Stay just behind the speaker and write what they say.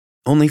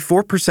Only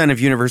 4% of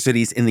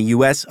universities in the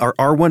U.S. are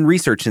R1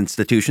 research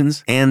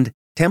institutions, and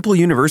Temple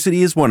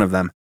University is one of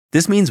them.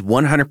 This means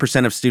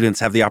 100% of students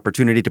have the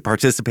opportunity to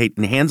participate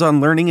in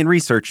hands-on learning and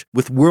research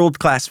with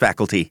world-class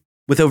faculty.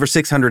 With over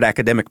 600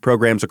 academic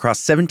programs across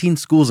 17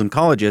 schools and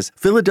colleges,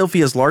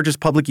 Philadelphia's largest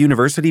public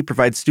university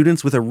provides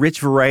students with a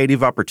rich variety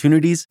of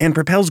opportunities and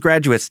propels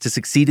graduates to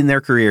succeed in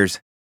their careers.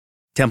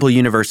 Temple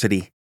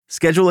University.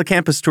 Schedule a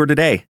campus tour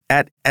today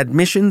at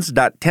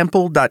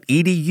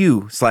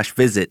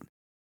admissions.temple.edu/visit.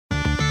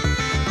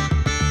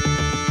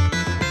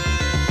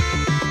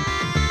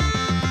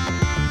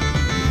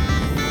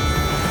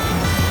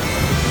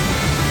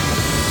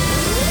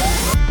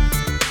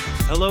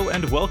 Hello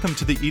and welcome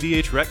to the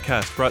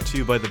EDHRECast, brought to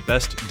you by the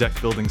best deck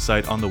building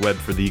site on the web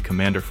for the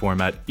Commander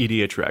format,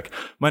 EDHREC.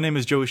 My name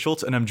is Joey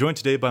Schultz, and I'm joined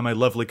today by my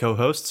lovely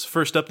co-hosts.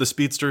 First up, the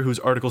speedster whose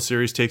article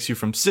series takes you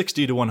from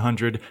 60 to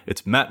 100.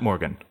 It's Matt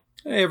Morgan.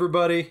 Hey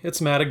everybody,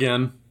 it's Matt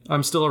again.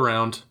 I'm still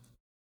around.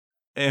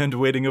 And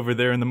waiting over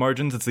there in the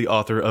margins, it's the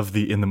author of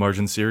the In the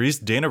Margins series,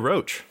 Dana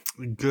Roach.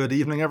 Good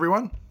evening,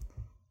 everyone.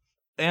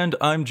 And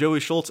I'm Joey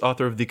Schultz,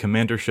 author of the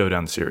Commander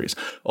Showdown series.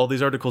 All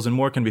these articles and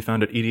more can be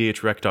found at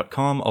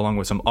edhrec.com, along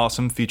with some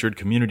awesome featured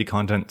community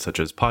content such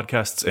as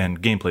podcasts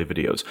and gameplay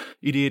videos.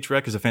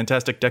 EDHREC is a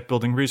fantastic deck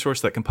building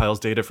resource that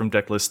compiles data from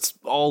deck lists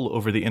all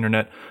over the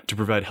internet to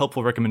provide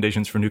helpful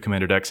recommendations for new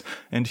Commander decks.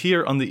 And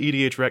here on the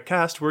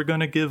EDHRECast, we're going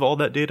to give all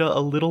that data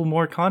a little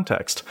more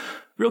context.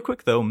 Real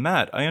quick though,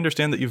 Matt, I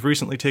understand that you've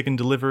recently taken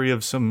delivery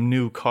of some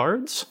new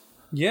cards?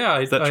 Yeah.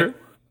 Is that true?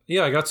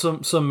 Yeah, I got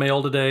some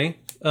mail today.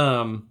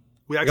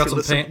 We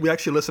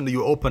actually listened to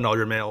you open all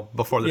your mail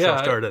before the show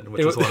started,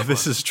 which was a lot of fun.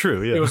 This is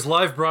true, yeah. It was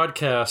live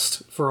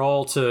broadcast for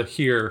all to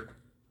hear.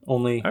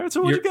 Only. All right,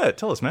 so what'd you get?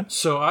 Tell us, man.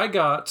 So I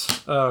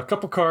got a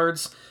couple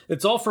cards.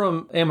 It's all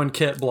from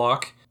Amonkhet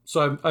block.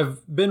 So I've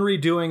been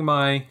redoing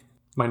my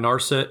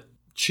Narset,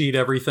 cheat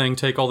everything,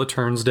 take all the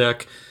turns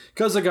deck,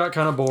 because it got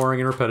kind of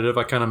boring and repetitive.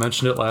 I kind of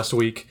mentioned it last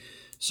week.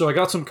 So I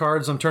got some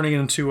cards. I'm turning it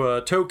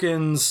into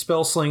tokens,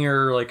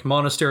 Spellslinger, like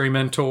Monastery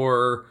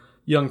Mentor,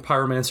 Young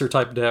Pyromancer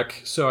type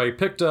deck. So I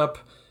picked up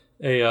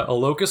a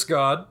Locust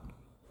God,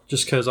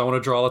 just because I want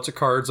to draw lots of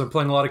cards. I'm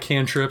playing a lot of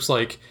cantrips,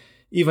 like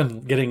even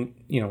getting,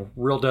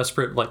 real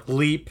desperate, like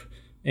Leap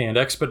and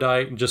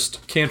Expedite, and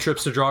just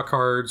cantrips to draw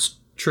cards,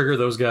 trigger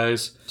those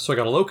guys. So I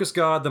got a Locust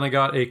God, then I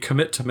got a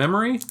Commit to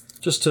Memory,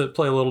 just to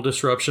play a little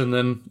disruption,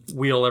 then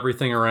wheel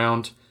everything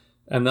around.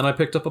 And then I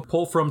picked up a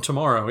Pull from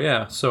Tomorrow,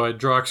 yeah. So I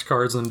draw X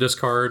cards and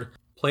discard.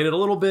 Played it a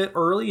little bit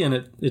early, and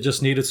it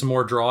just needed some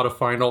more draw to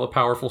find all the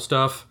powerful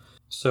stuff.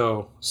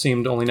 So,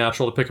 seemed only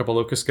natural to pick up a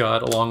Locust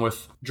God along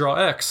with Draw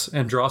X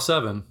and Draw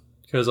 7,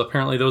 because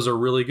apparently those are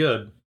really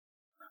good.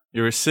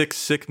 You're a sick,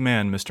 sick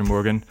man, Mr.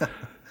 Morgan.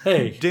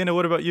 Hey. Dana,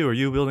 what about you? Are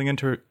you building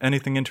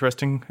anything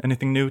interesting,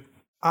 anything new?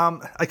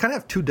 I kind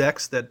of have two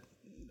decks that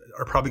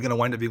are probably going to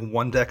wind up being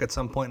one deck at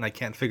some point, and I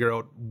can't figure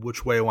out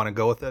which way I want to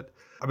go with it.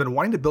 I've been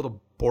wanting to build a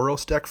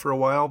Boros deck for a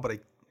while, but I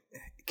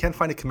can't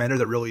find a commander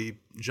that really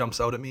jumps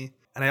out at me.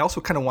 And I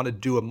also kind of want to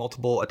do a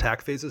multiple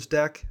attack phases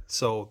deck,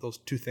 so those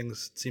two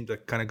things seem to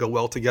kind of go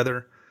well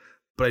together.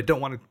 But I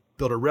don't want to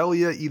build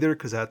Aurelia either,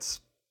 because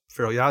that's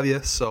fairly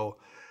obvious. So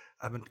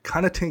I've been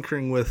kind of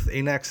tinkering with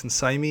Anax and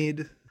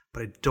Symede,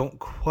 but I don't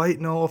quite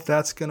know if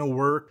that's going to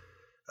work.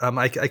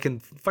 I can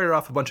fire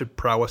off a bunch of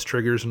prowess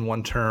triggers in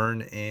one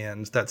turn,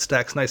 and that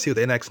stacks nicely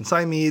with Anax and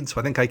Symede,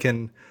 so I think I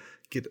can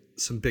get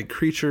some big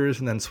creatures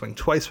and then swing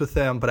twice with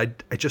them,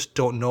 but I just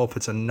don't know if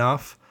it's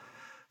enough.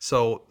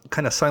 So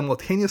kind of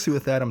simultaneously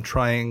with that, I'm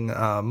trying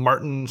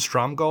Martin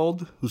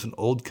Stromgald, who's an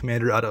old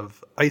commander out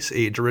of Ice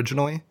Age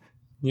originally.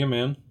 Yeah,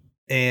 man.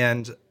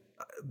 And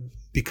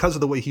because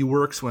of the way he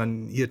works,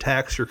 when he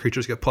attacks, your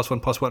creatures get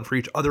 +1/+1 for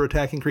each other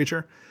attacking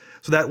creature.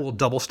 So that will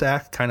double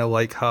stack, kind of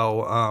like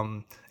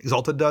how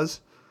Exalted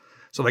does.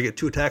 So if I get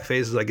 2 attack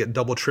phases, I get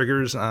double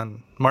triggers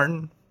on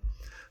Martin.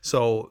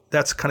 So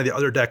that's kind of the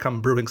other deck I'm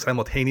brewing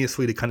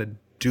simultaneously to kind of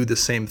do the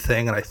same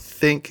thing. And I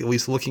think, at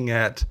least looking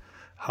at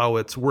how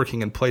it's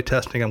working in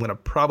playtesting, I'm going to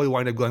probably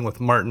wind up going with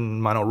Martin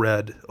Mono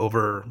Red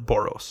over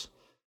Boros.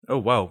 Oh,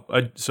 wow.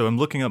 So I'm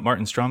looking up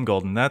Martin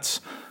Stromgald, and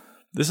this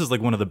is like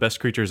one of the best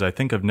creatures I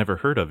think I've never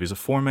heard of. He's a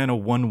 4-mana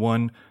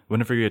 1/1.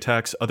 Whenever he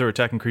attacks, other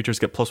attacking creatures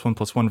get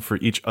 +1/+1 for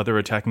each other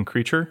attacking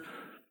creature.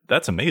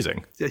 That's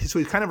amazing. Yeah, so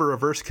he's kind of a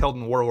reverse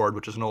Keldon Warlord,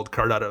 which is an old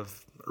card out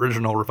of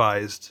original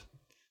revised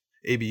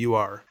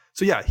ABUR.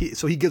 So yeah,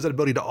 he gives that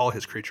ability to all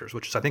his creatures,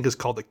 which I think is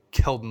called the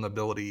Keldon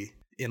ability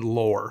in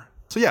lore.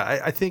 So yeah,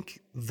 I think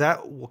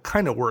that will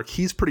kind of work.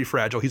 He's pretty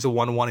fragile. He's a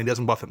 1/1. He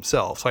doesn't buff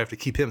himself, so I have to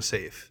keep him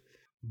safe.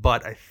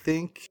 But I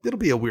think it'll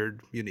be a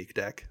weird, unique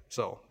deck.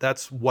 So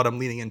that's what I'm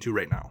leaning into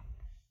right now.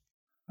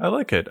 I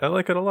like it. I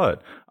like it a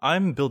lot.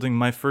 I'm building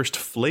my first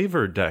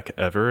flavor deck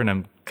ever, and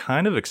I'm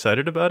kind of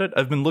excited about it.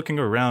 I've been looking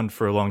around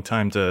for a long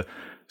time to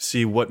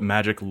see what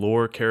magic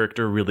lore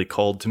character really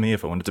called to me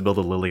if I wanted to build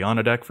a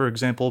Liliana deck, for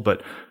example,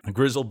 but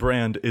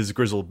Grizzlebrand is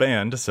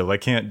Grizzleband, so I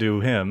can't do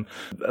him.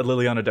 A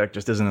Liliana deck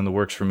just isn't in the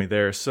works for me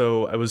there,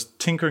 so I was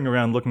tinkering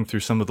around looking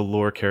through some of the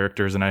lore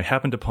characters, and I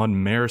happened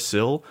upon Mare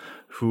Syl,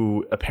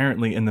 who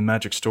apparently in the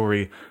Magic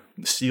story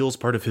seals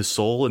part of his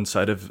soul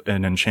inside of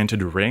an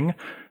enchanted ring.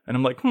 And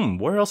I'm like,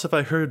 where else have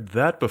I heard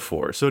that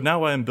before? So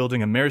now I am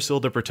building a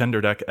Maresil the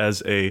Pretender deck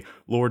as a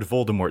Lord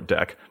Voldemort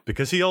deck,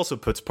 because he also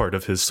puts part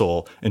of his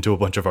soul into a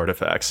bunch of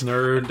artifacts.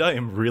 Nerd. And I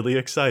am really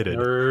excited.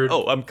 Nerd.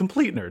 Oh, I'm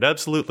complete nerd,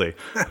 absolutely.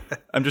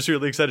 I'm just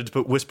really excited to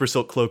put Whisper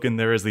Silk Cloak in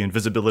there as the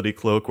invisibility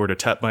cloak, or to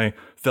tap my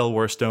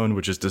Felwar Stone,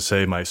 which is to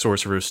say my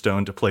Sorcerer's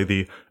Stone, to play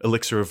the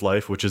Elixir of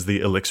Life, which is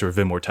the Elixir of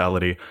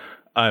Immortality.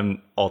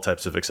 I'm all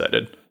types of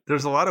excited.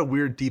 There's a lot of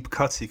weird deep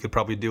cuts you could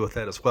probably do with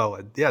that as well.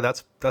 Yeah,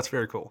 that's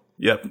very cool.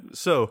 Yep.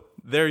 So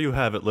there you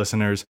have it,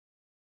 listeners.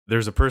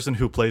 There's a person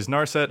who plays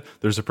Narset,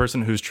 there's a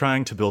person who's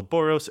trying to build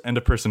Boros, and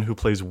a person who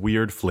plays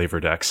weird flavor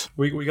decks.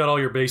 We got all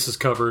your bases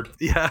covered.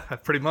 Yeah,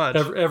 pretty much.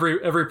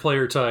 Every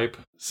player type.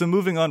 So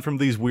moving on from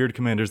these weird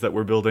commanders that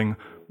we're building,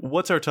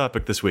 what's our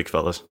topic this week,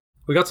 fellas?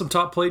 We got some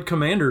top played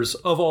commanders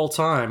of all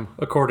time,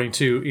 according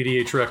to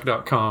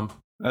EDHREC.com.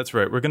 That's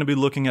right. We're going to be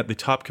looking at the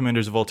top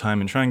commanders of all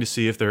time and trying to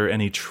see if there are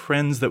any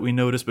trends that we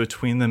notice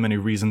between them, any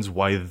reasons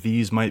why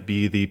these might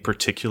be the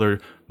particular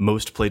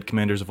most played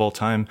commanders of all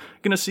time.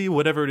 Going to see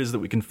whatever it is that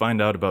we can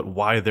find out about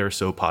why they're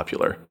so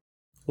popular.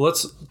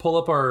 Let's pull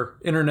up our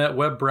internet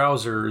web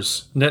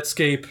browsers,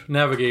 Netscape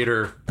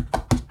Navigator.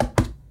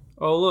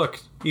 Oh,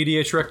 look,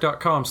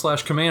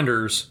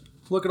 EDHREC.com/commanders.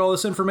 Look at all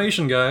this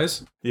information,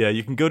 guys. Yeah,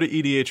 you can go to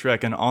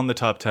EDHREC, and on the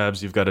top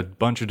tabs, you've got a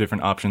bunch of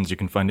different options. You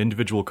can find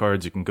individual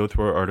cards, you can go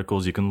through our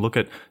articles, you can look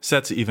at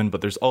sets even, but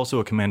there's also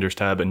a commanders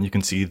tab, and you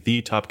can see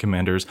the top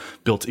commanders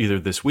built either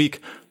this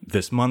week,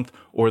 this month,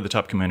 or the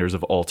top commanders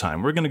of all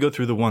time. We're going to go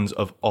through the ones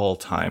of all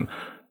time.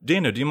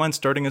 Dana, do you mind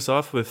starting us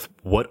off with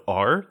what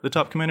are the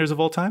top commanders of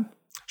all time?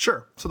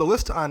 Sure. So the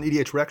list on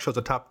EDHREC shows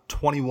the top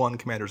 21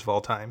 commanders of all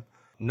time.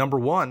 Number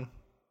 1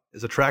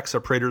 is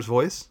Atraxa, Praetor's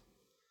Voice.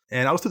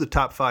 And I'll just do the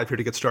top 5 here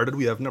to get started.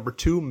 We have number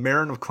 2,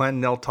 Marin of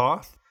Clan Nel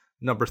Toth.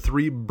 Number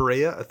 3,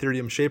 Brea,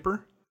 Ethereum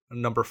Shaper.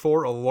 Number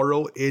 4,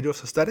 Aloro,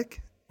 Aegis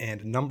Aesthetic.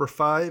 And number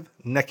 5,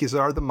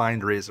 Nekuzar, the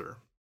Mind Razor.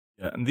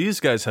 Yeah, and these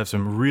guys have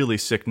some really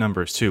sick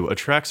numbers too.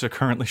 Atraxa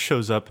currently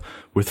shows up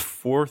with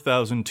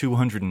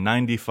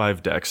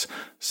 4,295 decks.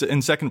 So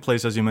in second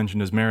place, as you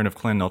mentioned, is Marin of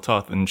Clan Nel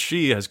Toth, and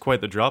she has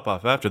quite the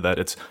drop-off after that.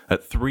 It's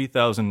at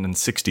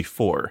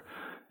 3,064.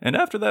 And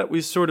after that,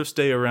 we sort of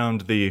stay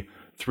around the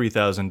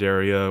 3,000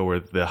 area or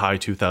the high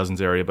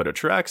 2,000s area, but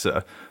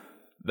Atraxa,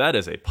 that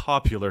is a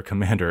popular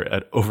commander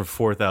at over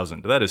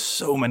 4,000. That is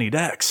so many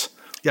decks.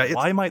 Yeah,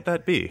 why might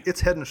that be?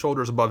 It's head and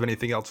shoulders above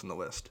anything else in the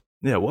list.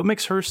 Yeah, what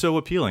makes her so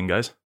appealing,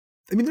 guys?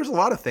 I mean, there's a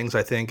lot of things,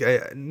 I think.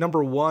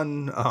 Number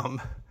one,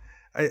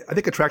 I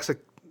think Atraxa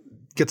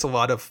gets a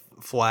lot of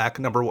flack,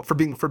 number one, for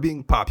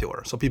being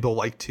popular. So people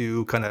like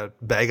to kind of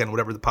bag on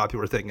whatever the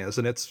popular thing is,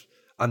 and it's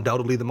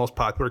undoubtedly the most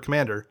popular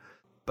commander.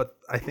 But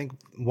I think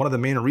one of the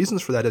main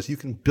reasons for that is you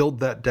can build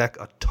that deck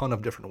a ton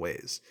of different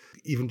ways.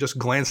 Even just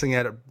glancing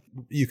at it,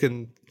 you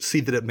can see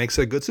that it makes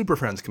a good Super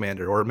Friends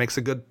commander, or it makes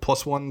a good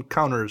 +1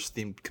 counters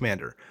themed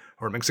commander,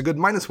 or it makes a good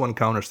 -1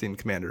 counters themed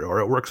commander, or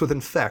it works with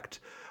Infect,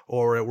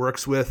 or it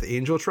works with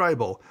Angel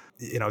Tribal.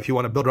 You know, if you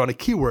want to build around a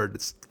keyword,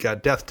 it's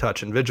got Death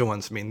Touch and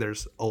Vigilance. I mean,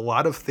 there's a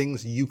lot of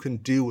things you can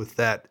do with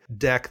that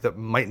deck that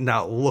might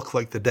not look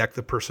like the deck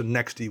the person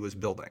next to you is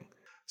building.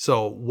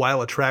 So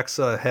while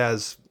Atraxa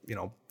has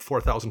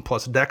 4,000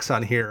 plus decks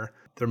on here,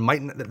 they're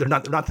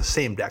not the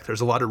same deck. There's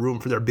a lot of room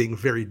for there being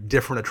very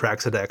different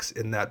Atraxa decks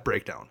in that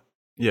breakdown.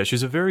 Yeah,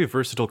 she's a very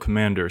versatile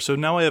commander. So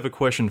now I have a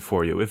question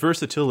for you. If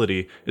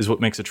versatility is what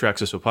makes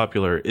Atraxa so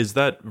popular, is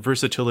that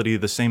versatility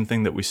the same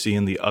thing that we see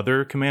in the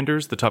other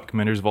commanders, the top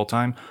commanders of all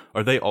time?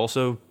 Are they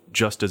also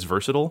just as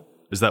versatile?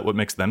 Is that what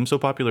makes them so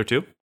popular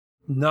too?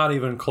 Not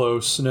even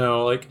close,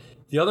 no. Like,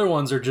 the other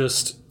ones are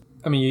just...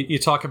 I mean, you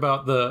talk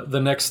about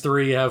the next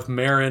three, you have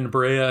Marin,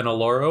 Brea, and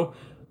Aloro.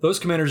 Those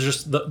commanders are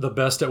just the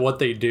best at what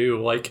they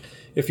do. Like,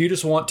 if you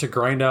just want to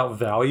grind out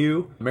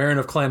value, Marin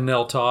of Clan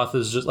Nel Toth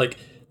is just like...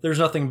 There's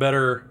nothing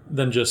better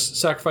than just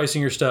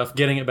sacrificing your stuff,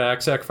 getting it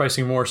back,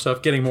 sacrificing more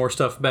stuff, getting more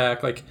stuff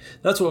back. Like,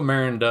 that's what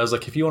Marin does.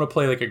 Like, if you want to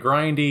play like a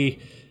grindy,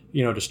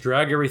 just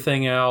drag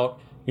everything out,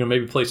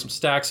 maybe play some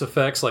stacks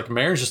effects, like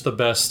Marin's just the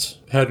best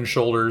head and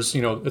shoulders.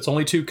 It's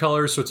only 2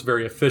 colors, so it's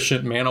very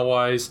efficient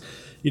mana-wise.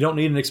 You don't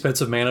need an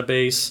expensive mana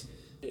base.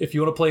 If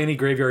you want to play any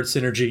graveyard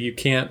synergy, you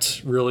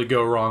can't really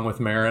go wrong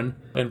with Marin.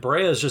 And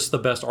Brea is just the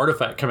best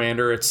artifact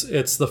commander. It's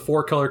the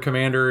 4-color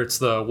commander. It's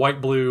the white,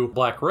 blue,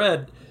 black,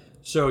 red.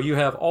 So you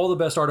have all the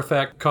best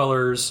artifact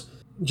colors,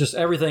 just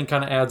everything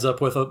kind of adds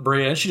up with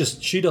Brea. And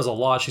she does a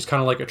lot. She's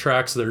kind of like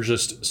Atraxa. There's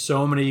just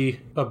so many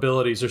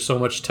abilities. There's so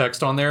much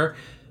text on there.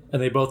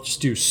 And they both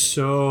just do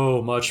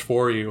so much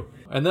for you.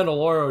 And then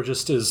Aloro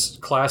just is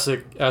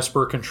classic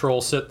Esper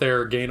control. Sit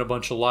there, gain a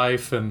bunch of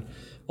life. And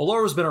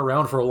Aloro's been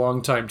around for a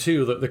long time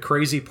too. The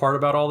crazy part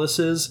about all this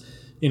is,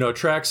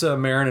 Atraxa,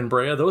 Marin, and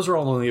Brea, those are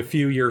all only a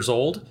few years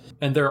old.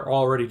 And they're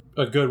already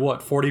a good,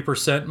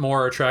 40%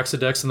 more Atraxa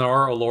decks than there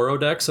are Aloro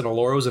decks, and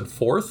Aloro's in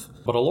 4th.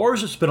 But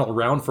Aloro's just been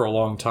around for a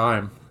long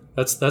time.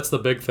 That's the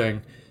big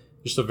thing.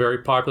 Just a very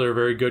popular,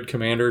 very good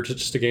commander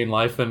just to gain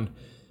life. And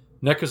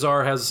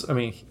Nekuzar has,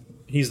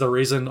 he's the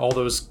reason all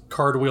those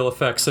card wheel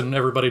effects and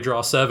everybody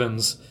draw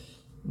 7s.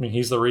 I mean,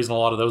 he's the reason a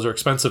lot of those are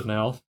expensive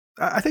now.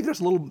 I think there's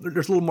a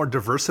little more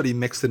diversity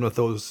mixed in with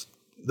those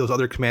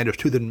other commanders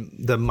too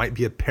than might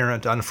be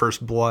apparent on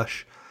first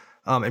blush.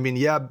 I mean,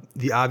 yeah,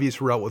 the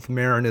obvious route with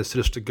Marin is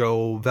just to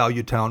go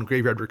Value Town,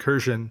 Graveyard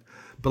Recursion,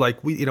 but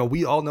like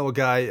we all know a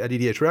guy at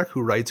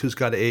EDHREC who's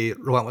got a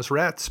Relentless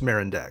Rats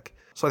Marin deck.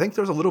 So I think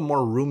there's a little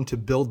more room to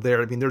build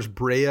there. I mean, there's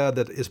Breya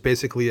that is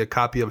basically a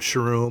copy of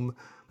Shroom,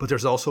 but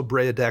there's also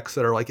Breya decks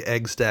that are like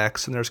Eggs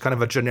decks, and there's kind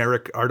of a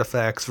generic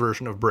artifacts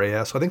version of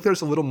Breya. So I think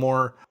there's a little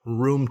more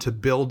room to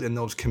build in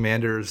those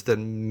commanders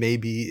than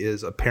maybe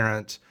is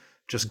apparent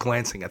just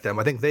glancing at them.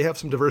 I think they have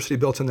some diversity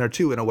built in there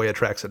too, in a way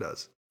Atraxa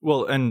does.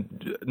 Well,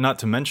 and not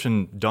to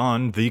mention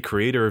Don, the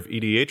creator of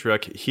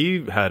EDHREC,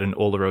 he had an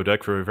Olaro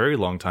deck for a very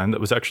long time that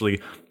was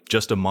actually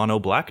just a mono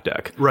black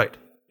deck. Right.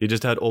 He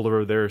just had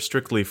Olaro there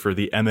strictly for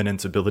the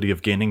Eminence ability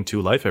of gaining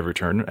 2 life every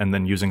turn, and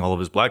then using all of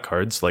his black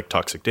cards, like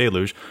Toxic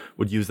Deluge,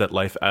 would use that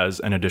life as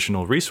an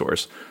additional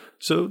resource.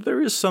 So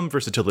there is some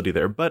versatility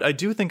there, but I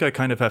do think I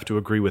kind of have to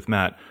agree with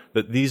Matt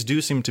that these do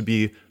seem to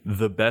be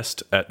the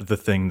best at the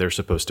thing they're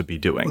supposed to be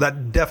doing. Well,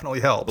 that definitely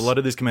helps. A lot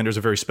of these commanders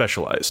are very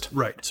specialized.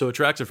 Right. So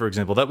Atraxa, for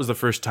example, that was the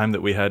first time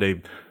that we had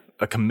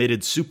a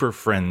committed Super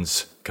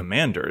Friends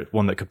commander,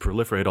 one that could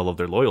proliferate all of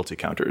their loyalty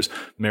counters.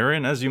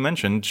 Marin, as you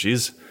mentioned,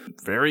 she's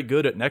very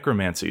good at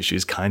necromancy.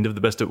 She's kind of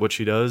the best at what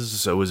she does,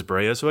 so is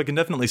Breya. So I can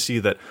definitely see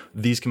that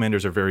these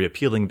commanders are very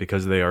appealing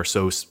because they are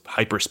so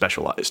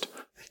hyper-specialized.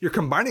 You're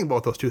combining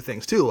both those two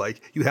things too.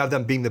 Like, you have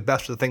them being the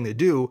best at the thing they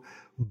do,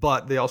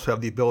 but they also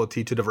have the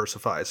ability to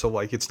diversify. So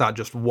like, it's not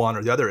just one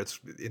or the other. It's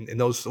in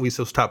those, at least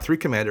those top 3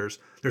 commanders,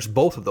 there's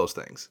both of those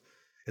things.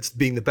 It's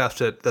being the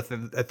best at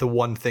the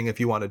one thing if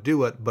you want to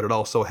do it, but it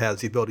also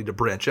has the ability to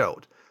branch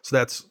out. So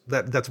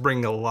that's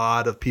bringing a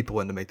lot of people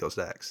in to make those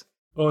decks.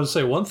 I want to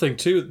say one thing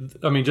too.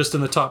 I mean, just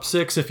in the top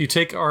 6, if you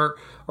take our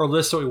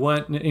list that we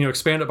went,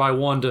 expand it by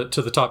 1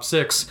 to the top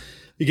 6,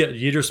 you get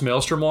Yidris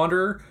Maelstrom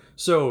Wanderer.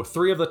 So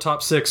 3 of the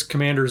top 6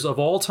 commanders of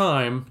all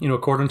time,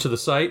 according to the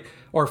site,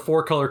 are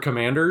 4-color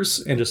commanders.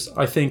 And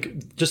I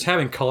think just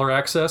having color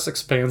access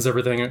expands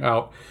everything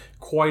out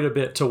quite a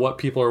bit to what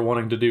people are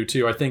wanting to do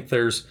too. I think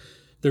there's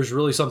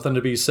really something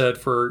to be said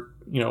for,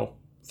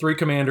 3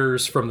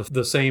 commanders from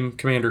the same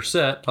commander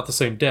set, not the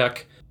same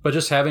deck, but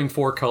just having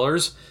 4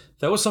 colors.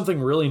 That was something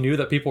really new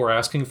that people were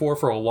asking for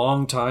a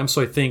long time.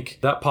 So I think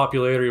that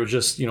popularity was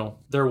just,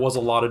 there was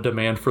a lot of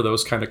demand for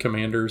those kind of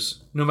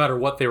commanders, no matter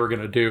what they were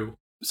going to do.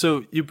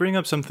 So you bring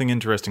up something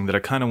interesting that I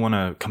kind of want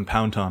to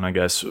compound on, I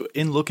guess.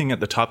 In looking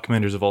at the top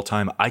commanders of all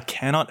time, I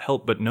cannot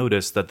help but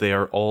notice that they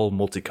are all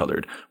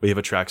multicolored. We have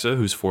Atraxa,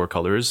 who's 4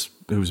 colors,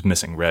 who's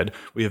missing red.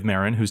 We have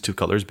Marin, who's 2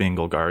 colors, being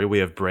Golgari. We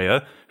have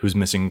Breya, who's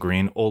missing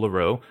green.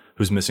 Olaro,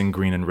 who's missing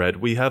green and red.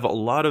 We have a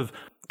lot of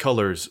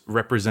colors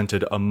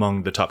represented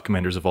among the top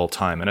commanders of all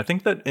time. And I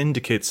think that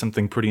indicates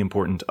something pretty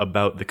important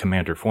about the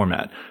commander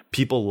format.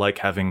 People like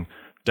having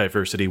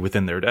diversity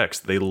within their decks.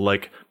 They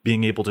like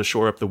being able to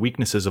shore up the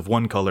weaknesses of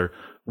one color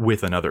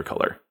with another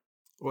color.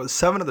 Well,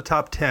 7 of the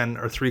top 10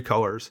 are 3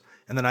 colors,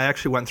 and then I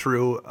actually went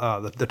through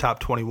the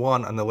top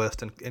 21 on the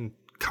list and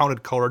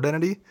counted color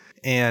identity,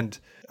 and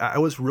I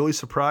was really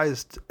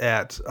surprised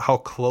at how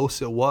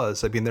close it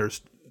was. I mean,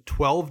 there's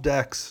 12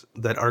 decks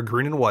that are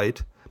green and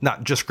white,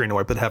 not just green and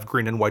white, but have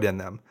green and white in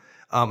them,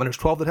 and there's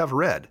 12 that have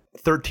red,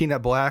 13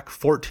 at black,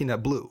 14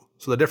 at blue.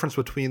 So the difference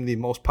between the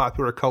most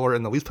popular color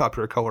and the least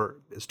popular color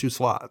is 2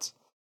 slots.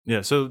 Yeah,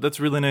 so that's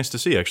really nice to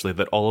see, actually,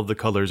 that all of the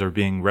colors are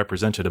being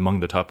represented among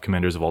the top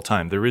commanders of all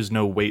time. There is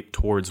no weight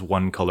towards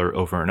one color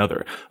over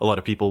another. A lot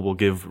of people will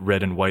give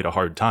red and white a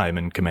hard time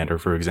in Commander,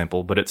 for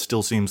example, but it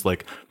still seems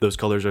like those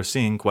colors are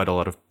seeing quite a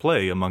lot of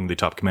play among the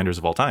top commanders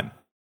of all time.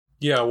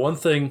 Yeah, one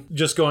thing,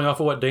 just going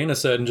off of what Dana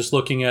said and just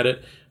looking at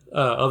it,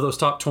 of those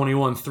top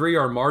 21, 3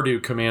 are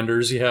Mardu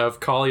commanders. You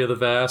have Kalia the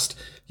Vast,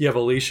 you have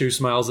Alicia who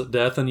smiles at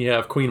death, and you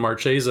have Queen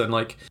Marchesa. And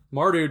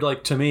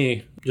Mardu, to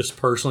me, just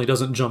personally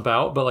doesn't jump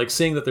out, but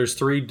seeing that there's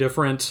 3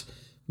 different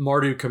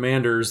Mardu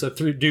commanders that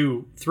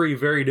do 3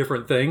 very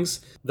different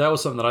things, that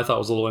was something that I thought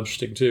was a little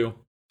interesting too.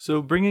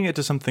 So bringing it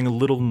to something a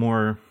little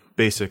more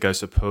basic, I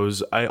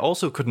suppose, I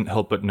also couldn't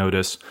help but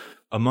notice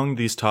among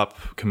these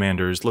top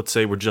commanders, let's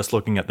say we're just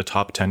looking at the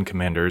top 10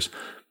 commanders,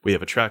 we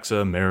have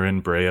Atraxa,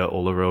 Marin, Breya,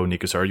 Olaro,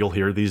 Nikosar. You'll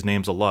hear these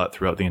names a lot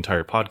throughout the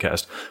entire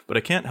podcast, but I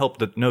can't help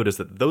but notice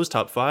that those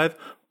top 5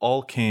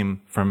 all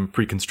came from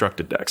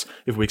pre-constructed decks.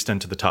 If we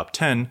extend to the top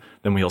 10,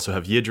 then we also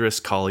have Yidris,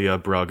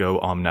 Kalia,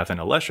 Brago, Omnath, and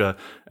Alesha,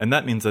 and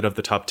that means that of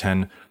the top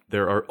 10,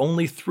 there are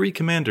only 3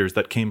 commanders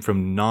that came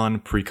from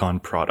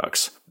non-precon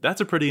products.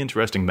 That's a pretty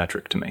interesting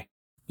metric to me.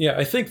 Yeah,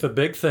 I think the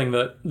big thing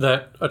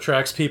that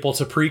attracts people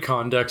to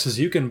precon decks is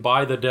you can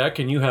buy the deck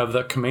and you have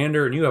the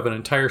commander and you have an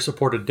entire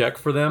supported deck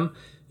for them,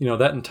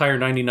 that entire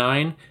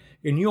 99,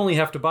 and you only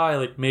have to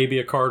buy maybe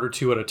a card or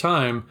 2 at a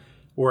time.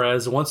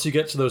 Whereas once you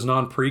get to those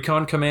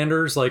non-precon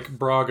commanders like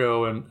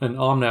Brago and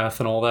Omnath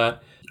and all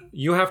that,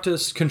 you have to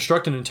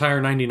construct an entire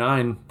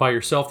 99 by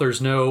yourself.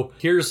 There's no,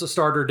 here's a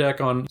starter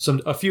deck on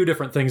a few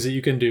different things that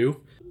you can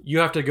do. you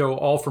have to go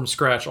all from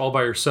scratch, all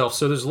by yourself.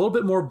 So there's a little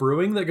bit more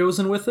brewing that goes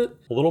in with it,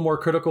 a little more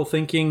critical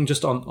thinking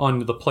just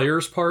on the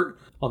player's part,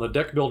 on the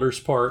deck builder's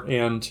part.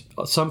 And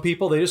some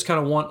people, they just kind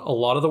of want a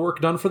lot of the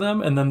work done for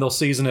them, and then they'll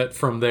season it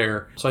from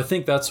there. So I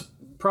think that's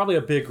probably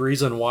a big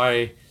reason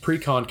why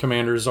pre-con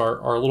commanders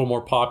are a little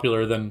more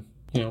popular than,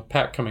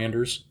 pack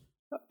commanders.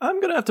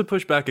 I'm going to have to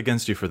push back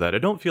against you for that. I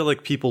don't feel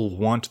like people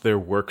want their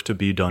work to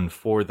be done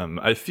for them.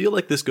 I feel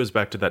like this goes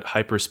back to that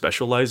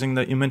hyper-specializing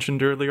that you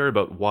mentioned earlier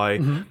about why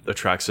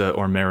Atraxa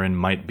or Marin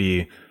might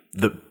be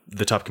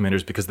the top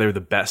commanders because they're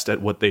the best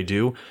at what they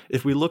do.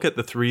 If we look at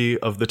the 3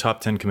 of the top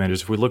 10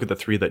 commanders, if we look at the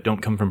 3 that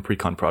don't come from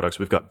pre-con products,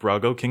 we've got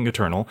Brago, King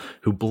Eternal,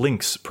 who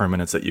blinks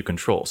permanents that you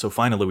control. So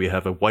finally we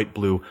have a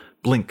white-blue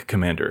blink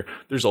commander.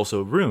 There's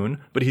also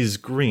Rune, but he's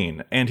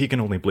green, and he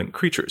can only blink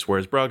creatures,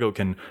 whereas Brago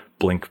can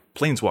blink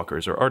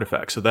planeswalkers or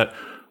artifacts. So that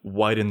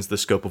widens the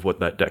scope of what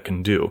that deck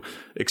can do.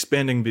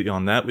 Expanding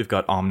beyond that, we've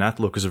got Omnath,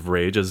 Locus of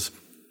Rage, as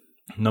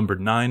number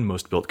 9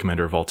 most built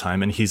commander of all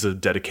time, and he's a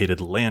dedicated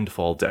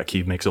landfall deck.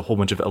 He makes a whole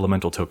bunch of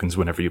elemental tokens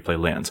whenever you play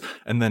lands.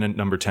 And then at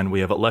number 10,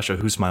 we have Alesha,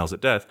 who smiles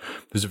at death,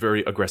 who's a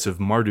very aggressive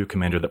Mardu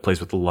commander that plays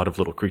with a lot of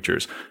little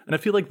creatures. And I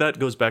feel like that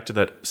goes back to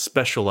that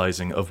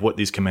specializing of what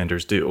these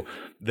commanders do.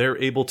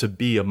 They're able to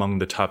be among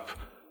the top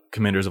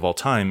commanders of all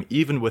time,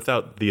 even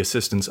without the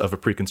assistance of a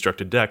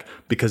pre-constructed deck,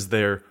 because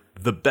they're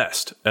the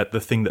best at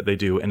the thing that they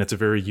do, and it's a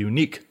very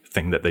unique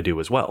thing that they do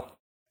as well.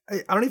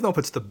 I don't even know if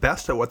it's the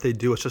best at what they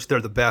do. It's just they're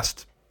the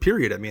best,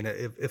 period. I mean,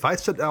 if I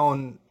sit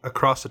down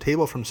across the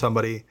table from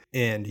somebody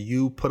and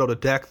you put out a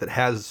deck that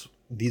has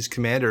these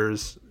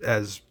commanders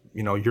as,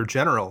 your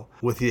general,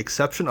 with the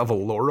exception of a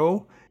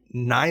Loro,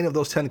 9 of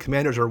those 10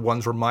 commanders are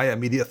ones where my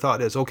immediate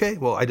thought is, okay,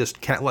 well, I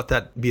just can't let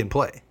that be in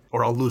play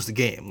or I'll lose the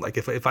game. Like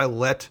if I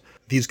let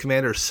these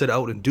commanders sit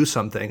out and do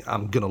something,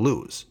 I'm going to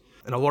lose.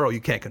 And a Loro, you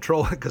can't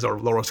control it because our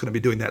Loro's going to be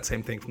doing that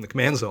same thing from the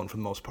command zone for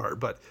the most part.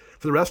 But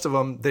for the rest of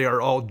them, they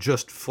are all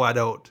just flat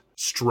out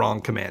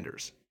strong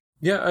commanders.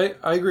 Yeah,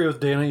 I agree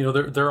with Dana.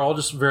 They're all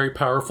just very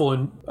powerful,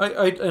 and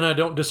I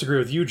don't disagree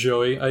with you,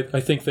 Joey.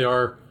 I think they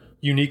are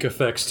unique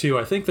effects too.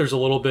 I think there's a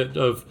little bit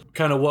of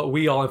kind of what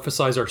we all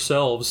emphasize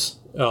ourselves,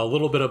 a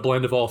little bit of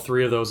blend of all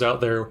 3 of those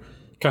out there,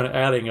 kind of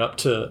adding up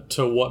to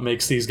what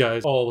makes these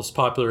guys all as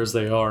popular as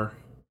they are.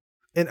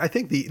 And I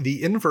think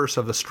the inverse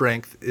of the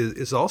strength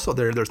is also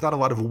there. There's not a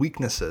lot of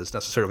weaknesses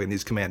necessarily in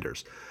these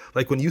commanders.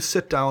 Like when you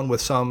sit down with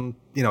some,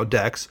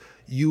 decks,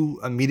 you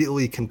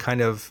immediately can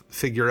kind of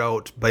figure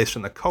out based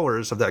on the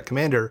colors of that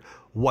commander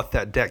what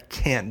that deck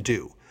can't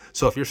do.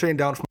 So if you're sitting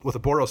down with a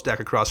Boros deck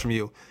across from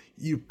you,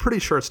 you're pretty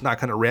sure it's not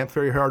going to ramp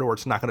very hard or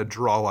it's not going to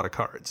draw a lot of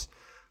cards.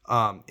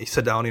 You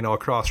sit down,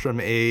 across from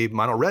a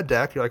mono red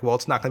deck, you're like, well,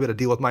 it's not going to be able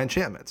to deal with my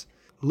enchantments.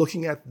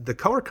 Looking at the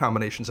color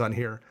combinations on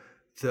here,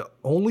 the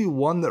only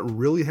one that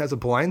really has a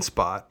blind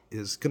spot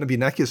is going to be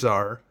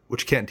Nekuzar,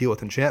 which can't deal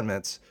with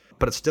enchantments,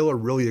 but it's still a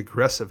really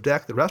aggressive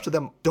deck. The rest of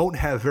them don't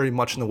have very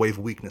much in the way of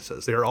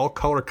weaknesses. They are all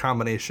color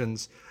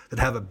combinations that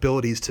have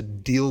abilities to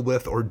deal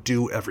with or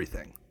do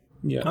everything.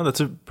 Yeah, that's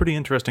a pretty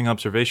interesting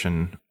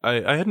observation.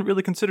 I hadn't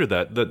really considered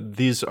that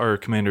these are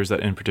commanders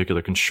that in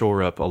particular can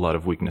shore up a lot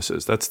of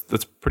weaknesses. That's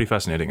pretty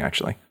fascinating,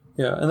 actually.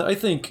 Yeah, and I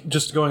think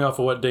just going off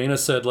of what Dana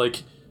said,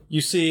 you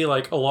see a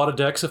lot of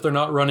decks, if they're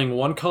not running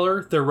one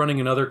color, they're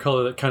running another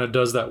color that kind of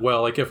does that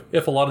well. Like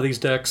if a lot of these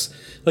decks,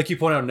 like you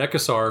point out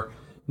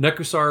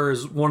Nekuzar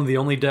is one of the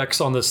only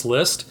decks on this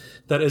list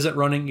that isn't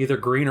running either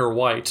green or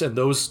white. And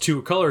those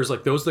 2 colors,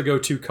 those are the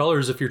go-to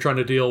colors if you're trying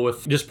to deal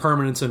with just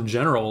permanents in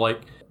general.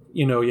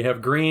 You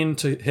have green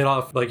to hit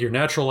off your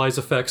naturalize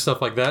effects,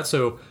 stuff like that.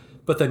 So,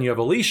 but then you have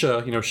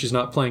Alicia, she's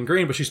not playing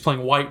green, but she's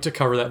playing white to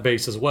cover that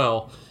base as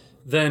well.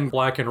 Then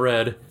black and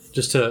red,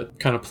 just to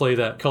kind of play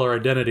that color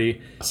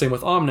identity. Same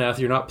with Omnath,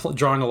 you're not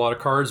drawing a lot of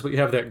cards, but you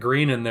have that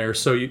green in there.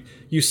 So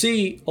you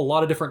see a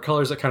lot of different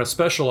colors that kind of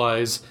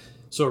specialize.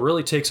 So it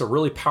really takes a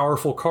really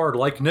powerful card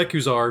like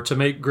Nekuzar to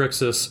make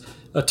Grixis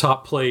a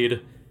top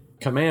played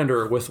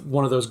commander with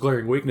one of those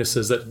glaring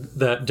weaknesses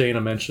that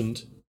Dana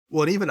mentioned.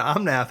 Well, and even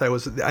Omnath,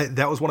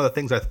 that was one of the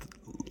things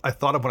I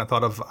thought of when I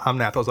thought of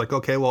Omnath. I was like,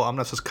 okay, well,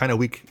 Omnath is kind of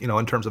weak,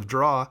 in terms of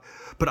draw.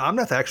 But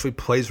Omnath actually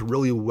plays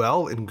really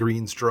well in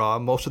green's draw.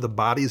 Most of the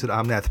bodies that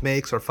Omnath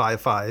makes are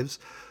 5/5s.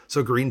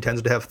 So green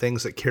tends to have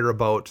things that care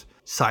about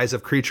size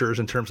of creatures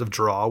in terms of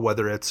draw,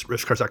 whether it's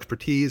Rishkar's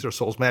Expertise or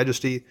Soul's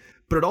Majesty.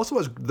 But it also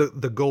has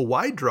the go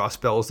wide draw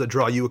spells that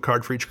draw you a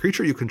card for each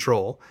creature you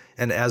control.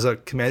 And as a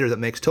commander that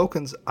makes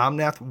tokens,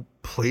 Omnath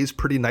plays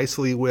pretty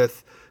nicely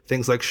with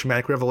things like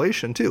Shamanic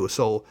Revelation too.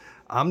 So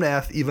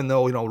Omnath, even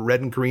though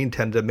red and green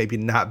tend to maybe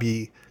not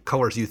be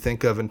colors you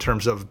think of in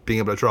terms of being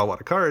able to draw a lot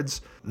of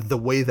cards, the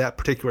way that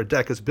particular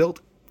deck is built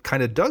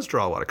kind of does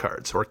draw a lot of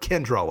cards, or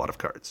can draw a lot of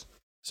cards.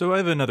 So I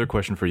have another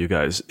question for you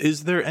guys.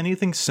 Is there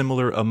anything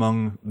similar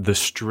among the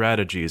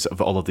strategies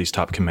of all of these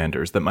top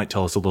commanders that might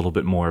tell us a little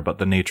bit more about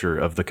the nature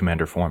of the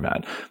commander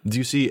format? Do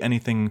you see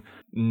anything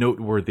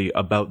noteworthy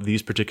about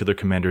these particular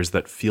commanders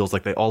that feels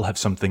like they all have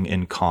something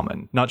in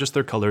common? Not just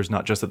their colors,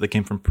 not just that they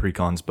came from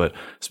precons, but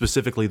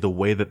specifically the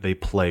way that they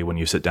play when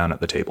you sit down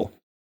at the table.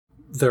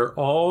 They're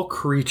all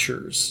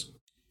creatures.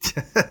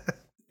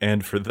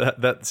 And for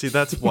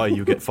that's why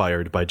you get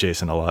fired by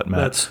Jason a lot,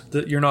 Matt.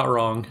 You're not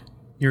wrong.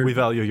 We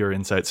value your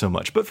insight so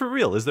much. But for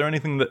real, is there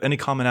any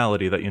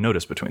commonality that you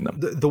notice between them?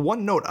 The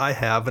one note I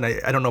have, and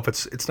I don't know if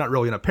it's not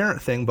really an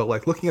apparent thing, but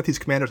like looking at these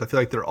commanders, I feel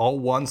like they're all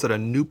ones that a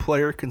new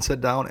player can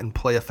sit down and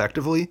play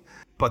effectively.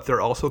 But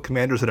they're also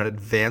commanders that an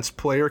advanced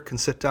player can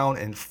sit down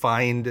and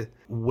find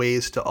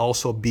ways to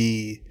also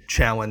be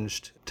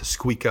challenged to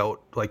squeak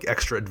out like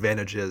extra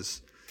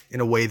advantages in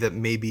a way that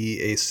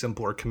maybe a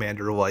simpler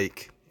commander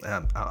like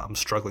I'm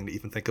struggling to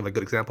even think of a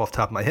good example off the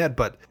top of my head,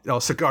 but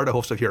Sigarda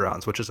Host of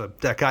Hurons, which is a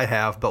deck I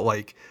have, but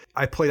like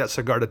I play that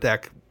Sigarda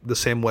deck the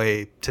same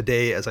way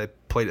today as I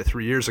played it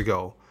 3 years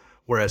ago.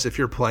 Whereas if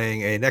you're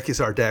playing a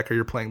Nekizar deck or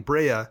you're playing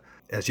Breya,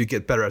 as you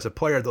get better as a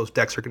player, those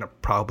decks are going to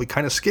probably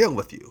kind of scale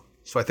with you.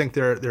 So I think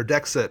they're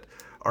decks that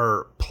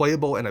are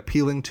playable and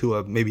appealing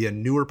to maybe a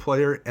newer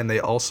player, and they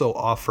also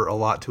offer a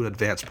lot to an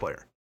advanced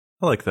player.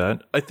 I like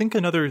that. I think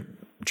another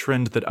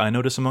trend that I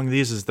notice among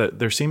these is that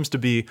there seems to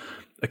be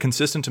a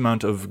consistent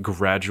amount of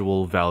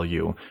gradual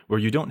value where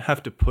you don't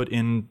have to put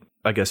in,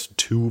 I guess,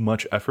 too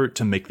much effort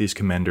to make these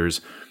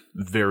commanders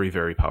very,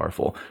 very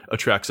powerful.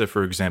 Atraxa,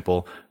 for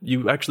example,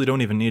 you actually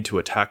don't even need to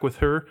attack with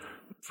her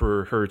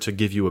for her to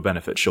give you a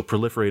benefit. She'll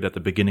proliferate at the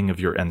beginning of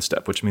your end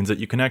step, which means that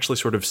you can actually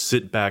sort of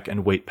sit back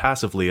and wait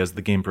passively as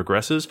the game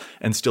progresses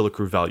and still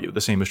accrue value.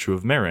 The same is true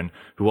of Marin,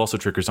 who also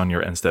triggers on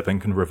your end step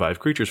and can revive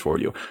creatures for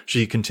you.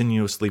 She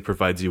continuously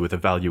provides you with a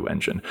value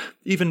engine.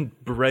 Even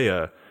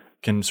Breya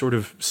can sort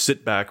of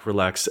sit back,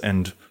 relax,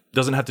 and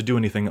doesn't have to do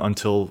anything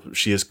until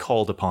she is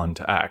called upon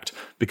to act,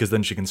 because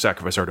then she can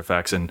sacrifice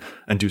artifacts and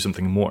do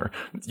something more.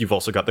 You've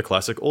also got the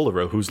classic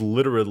Olero, who's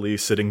literally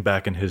sitting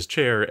back in his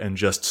chair and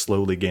just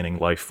slowly gaining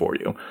life for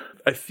you.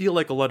 I feel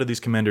like a lot of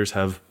these commanders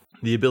have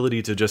the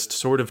ability to just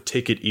sort of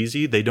take it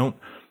easy. They don't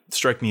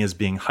strike me as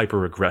being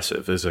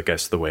hyper-aggressive, is I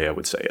guess the way I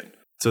would say it.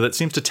 So that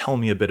seems to tell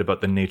me a bit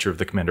about the nature of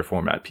the commander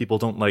format. People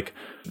don't like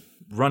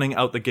running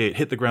out the gate,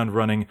 hit the ground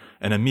running,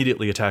 and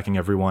immediately attacking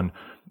everyone.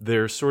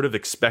 They're sort of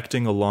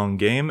expecting a long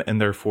game,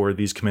 and therefore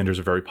these commanders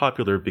are very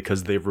popular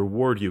because they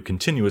reward you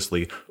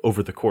continuously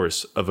over the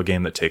course of a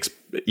game that takes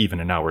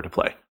even an hour to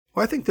play.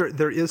 Well, I think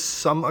there is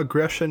some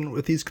aggression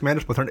with these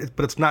commanders,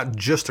 but it's not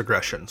just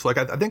aggression. So like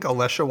I think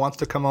Alesha wants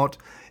to come out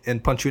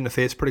and punch you in the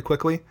face pretty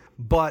quickly,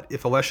 but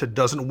if Alesha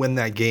doesn't win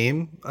that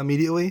game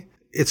immediately,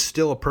 it's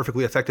still a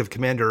perfectly effective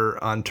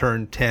commander on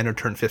turn 10 or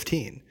turn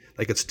 15.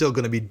 Like, it's still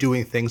going to be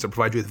doing things that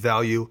provide you with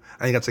value.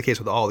 I think that's the case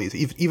with all these.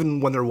 Even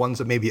when they're ones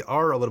that maybe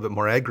are a little bit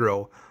more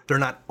aggro, they're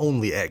not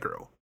only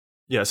aggro.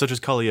 Yeah, such as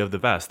Kalia of the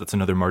Vast, that's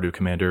another Mardu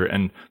commander,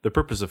 and the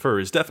purpose of her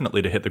is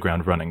definitely to hit the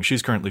ground running.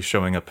 She's currently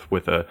showing up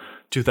with a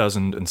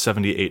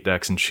 2,078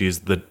 decks, and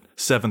she's the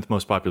 7th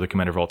most popular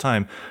commander of all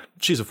time.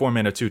 She's a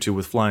 4-mana 2/2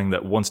 with flying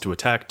that wants to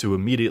attack to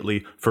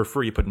immediately, for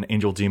free, put an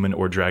angel, demon,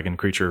 or dragon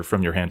creature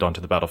from your hand onto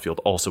the battlefield,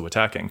 also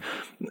attacking.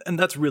 And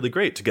that's really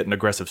great to get an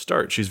aggressive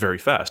start. She's very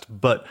fast.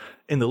 But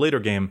in the later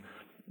game,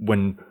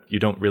 when you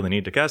don't really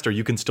need to cast her,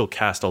 you can still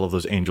cast all of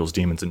those angels,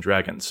 demons, and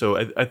dragons. So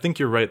I think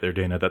you're right there,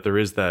 Dana, that there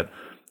is that,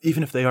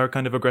 even if they are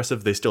kind of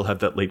aggressive, they still have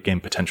that late game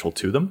potential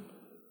to them.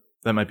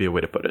 That might be a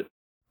way to put it.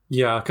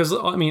 Yeah, because,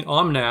 I mean,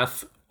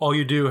 Omnath, all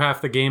you do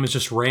half the game is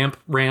just ramp.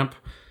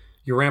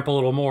 You ramp a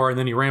little more, and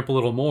then you ramp a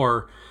little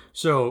more.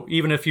 So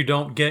even if you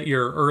don't get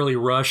your early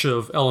rush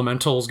of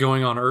elementals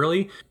going on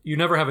early, you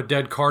never have a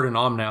dead card in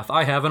Omnath.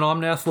 I have an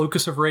Omnath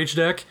Locus of Rage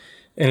deck,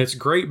 and it's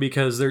great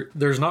because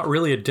there's not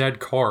really a dead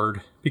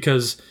card,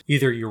 because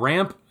either you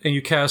ramp and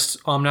you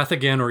cast Omnath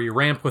again, or you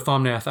ramp with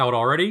Omnath out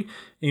already,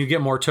 and you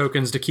get more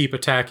tokens to keep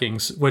attacking,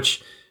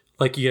 which,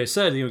 like you guys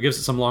said, gives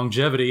it some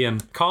longevity.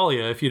 And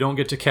Kalia, if you don't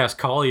get to cast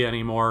Kalia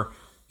anymore,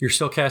 you're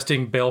still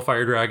casting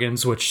Balefire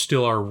Dragons, which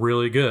still are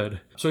really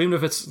good. So even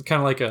if it's kind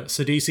of like a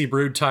Sidisi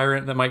Brood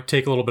Tyrant that might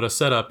take a little bit of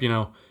setup,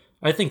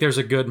 I think there's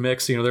a good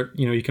mix.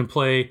 You can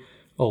play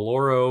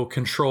Oloro,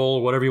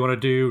 Control, whatever you want to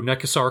do,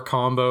 Nekasar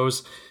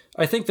combos.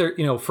 I think there,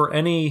 for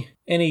any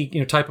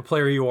type of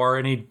player you are,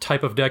 any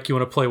type of deck you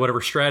want to play,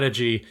 whatever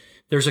strategy,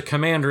 there's a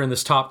commander in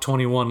this top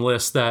 21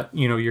 list that,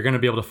 you're going to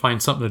be able to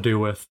find something to do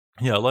with.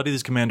 Yeah, a lot of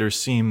these commanders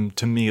seem,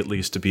 to me at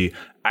least, to be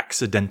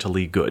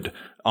accidentally good.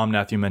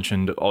 Omnath, you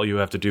mentioned, all you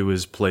have to do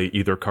is play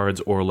either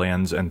cards or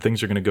lands, and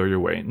things are going to go your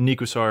way.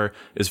 Nikusar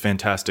is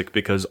fantastic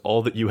because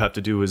all that you have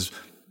to do is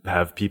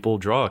have people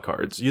draw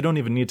cards. You don't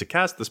even need to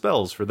cast the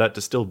spells for that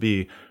to still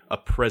be a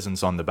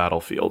presence on the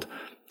battlefield.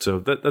 So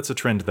that's a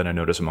trend that I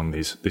notice among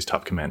these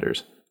top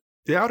commanders.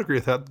 Yeah, I would agree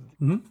with that.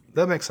 Mm-hmm.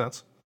 That makes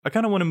sense. I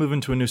kind of want to move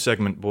into a new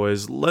segment,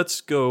 boys.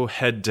 Let's go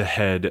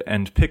head-to-head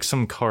and pick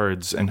some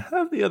cards and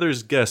have the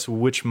others guess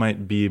which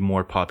might be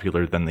more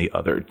popular than the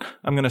other.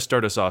 I'm going to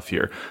start us off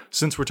here.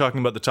 Since we're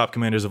talking about the top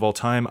commanders of all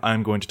time,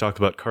 I'm going to talk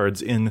about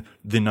cards in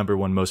the number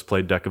one most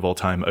played deck of all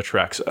time,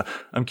 Atraxa.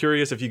 I'm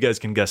curious if you guys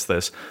can guess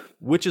this.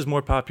 Which is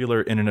more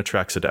popular in an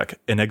Atraxa deck?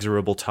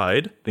 Inexorable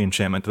Tide, the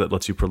enchantment that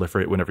lets you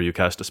proliferate whenever you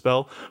cast a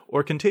spell,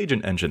 or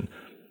Contagion Engine,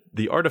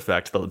 the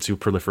artifact that lets you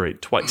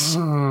proliferate twice?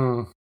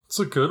 It's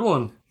a good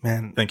one.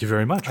 Man, Thank you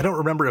very much. I don't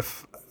remember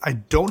if... I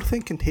don't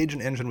think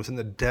Contagion Engine was in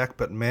the deck,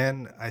 but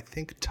man, I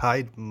think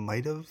Tide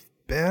might have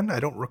been. I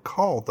don't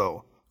recall,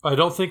 though. I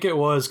don't think it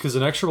was, because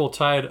Inexorable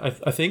Tide,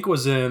 I think,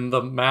 was in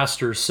the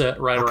Masters set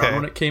around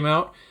when it came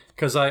out,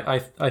 because I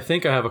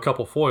think I have a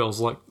couple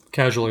foils like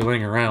casually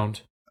laying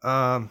around.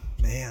 Man,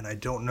 I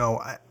don't know.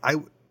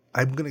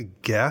 I'm going to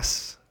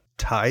guess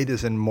Tide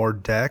is in more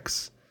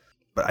decks,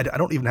 but I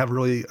don't even have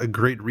really a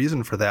great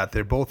reason for that.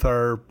 They both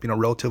are,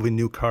 relatively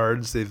new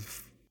cards.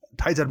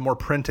 Tide's had more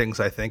printings,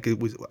 I think.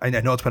 I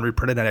know it's been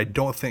reprinted, and I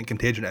don't think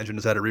Contagion Engine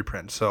has had a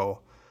reprint, so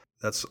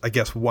that's, I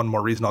guess, one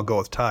more reason I'll go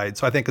with Tide.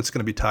 So I think it's going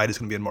to be Tide. It's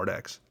going to be in more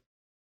decks.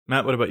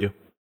 Matt, what about you?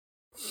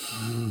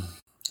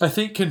 I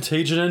think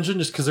Contagion Engine,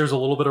 just because there's a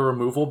little bit of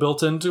removal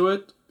built into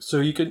it, so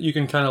you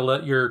can kind of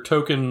let your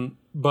token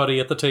buddy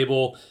at the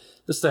table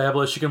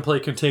establish. You can play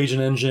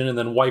Contagion Engine and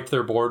then wipe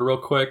their board real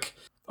quick.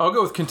 I'll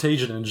go with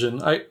Contagion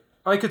Engine.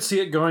 I could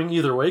see it going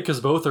either way, because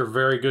both are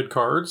very good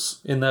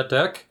cards in that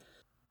deck.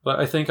 But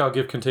I think I'll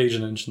give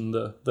Contagion Engine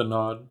the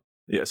nod.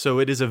 Yeah, so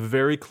it is a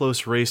very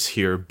close race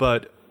here,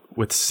 but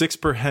with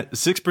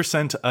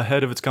 6%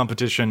 ahead of its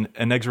competition,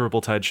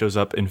 Inexorable Tide shows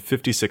up in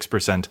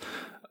 56%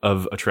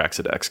 of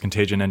Atraxa decks.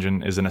 Contagion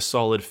Engine is in a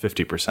solid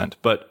 50%,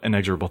 but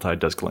Inexorable Tide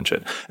does clinch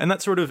it. And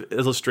that sort of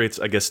illustrates,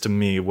 I guess, to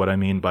me, what I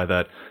mean by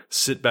that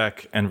sit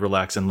back and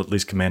relax and let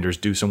these commanders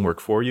do some work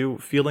for you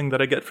feeling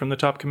that I get from the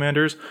top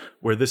commanders,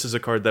 where this is a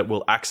card that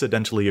will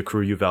accidentally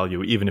accrue you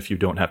value, even if you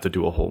don't have to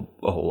do a whole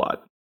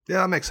lot.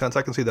 Yeah, that makes sense.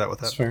 I can see that with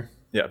that. That's fair.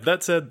 Yeah,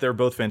 that said, they're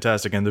both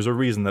fantastic, and there's a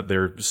reason that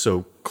they're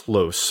so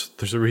close.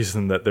 There's a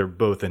reason that they're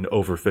both in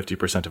over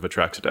 50% of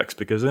Atraxa decks,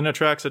 because in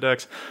Atraxa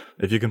decks,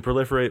 if you can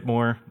proliferate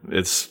more,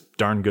 it's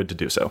darn good to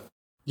do so.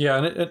 Yeah,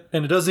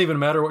 and it doesn't even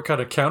matter what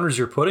kind of counters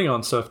you're putting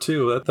on stuff,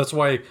 too. That's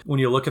why when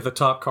you look at the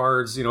top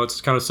cards,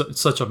 it's kind of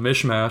it's such a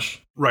mishmash.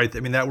 Right. I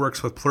mean, that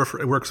works with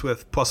it works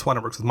with +1,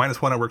 it works with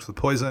 -1, it works with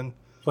poison.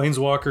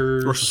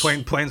 Planeswalkers. Versus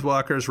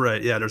Planeswalkers,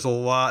 right. Yeah, there's a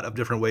lot of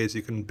different ways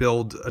you can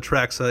build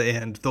Atraxa,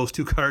 and those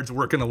two cards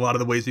work in a lot of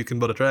the ways you can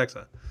build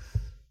Atraxa.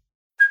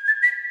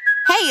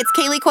 Hey, it's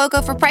Kaylee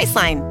Cuoco for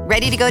Priceline.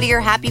 Ready to go to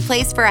your happy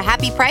place for a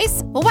happy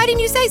price? Well, why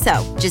didn't you say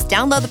so? Just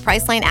download the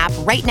Priceline app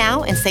right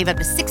now and save up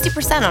to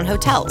 60% on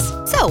hotels.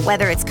 So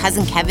whether it's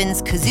Cousin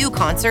Kevin's Kazoo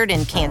concert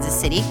in Kansas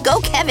City,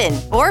 go Kevin,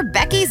 or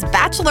Becky's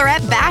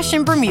Bachelorette Bash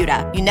in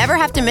Bermuda, you never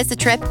have to miss a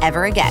trip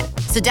ever again.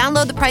 So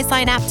download the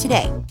Priceline app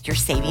today. Your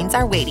savings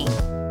are waiting.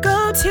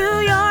 Go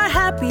to your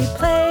happy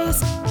place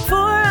for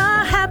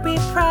a happy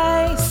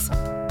price.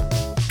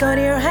 Go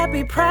to your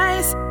happy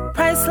price,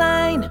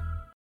 Priceline.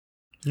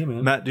 Yeah,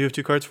 man. Matt, do you have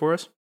 2 cards for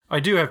us? I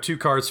do have 2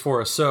 cards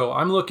for us. So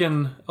I'm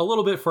looking a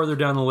little bit further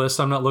down the list.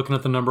 I'm not looking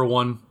at the number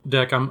 1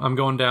 deck. I'm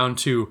going down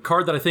to a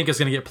card that I think is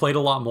going to get played a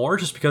lot more,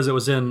 just because it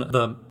was in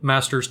the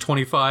Masters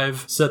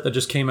 25 set that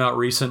just came out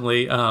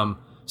recently.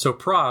 So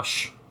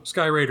Prosh,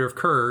 Sky Raider of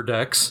Kerr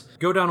decks.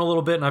 Go down a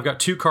little bit, and I've got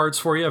 2 cards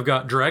for you. I've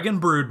got Dragon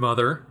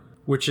Broodmother,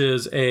 which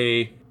is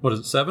a,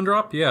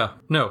 7-drop? Yeah.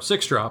 No,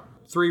 6-drop.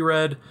 3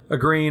 red, a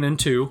green, and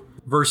 2,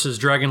 versus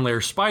Dragon Lair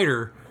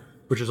Spider,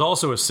 which is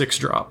also a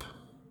 6-drop.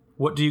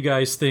 What do you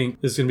guys think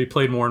is going to be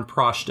played more in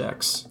Prosh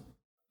decks?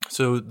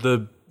 So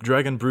the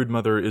Dragon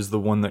Broodmother is the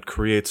one that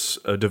creates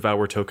a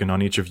Devour token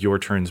on each of your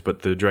turns,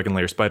 but the Dragon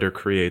Lair Spider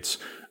creates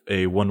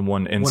a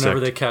 1/1 insect.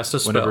 Whenever they cast a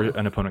spell. Whenever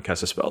an opponent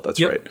casts a spell,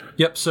 that's right.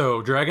 Yep,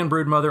 so Dragon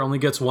Broodmother only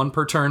gets 1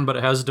 per turn, but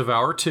it has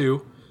Devour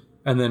 2,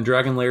 and then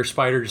Dragon Lair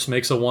Spider just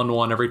makes a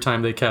 1/1 every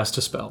time they cast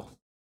a spell.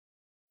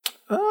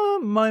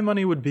 My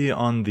money would be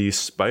on the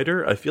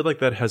Spider. I feel like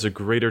that has a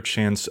greater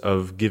chance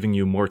of giving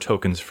you more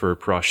tokens for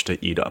Prosh to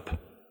eat up.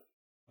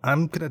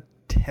 I'm going to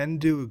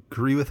tend to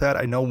agree with that.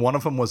 I know one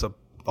of them was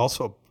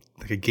also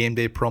like a game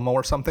day promo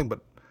or something, but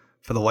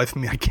for the life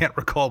of me, I can't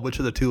recall which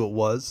of the 2 it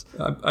was.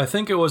 I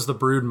think it was the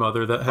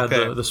Broodmother that had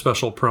the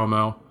special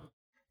promo.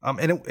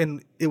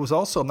 And it was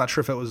also, I'm not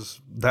sure if it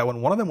was that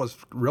one. One of them was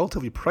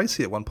relatively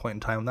pricey at one point in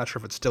time. I'm not sure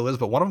if it still is,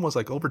 but one of them was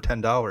like over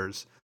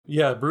 $10.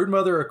 Yeah,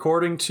 Broodmother,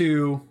 according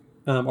to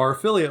our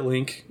affiliate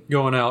link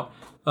going out,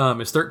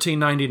 is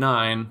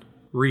 $13.99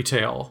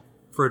 retail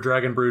for a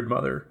Dragon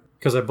Broodmother.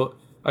 Because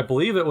I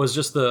believe it was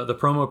just the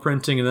promo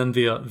printing and then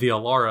the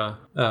Alara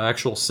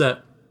actual set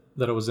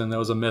that it was in that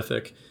was a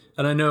mythic.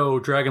 And I know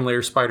Dragon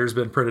Lair Spider's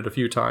been printed a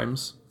few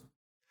times.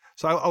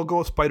 So I'll go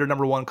with Spider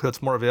number 1 because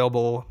it's more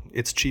available,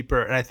 it's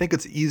cheaper, and I think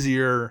it's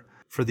easier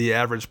for the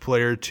average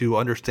player to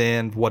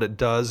understand what it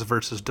does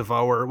versus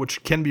Devour,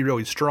 which can be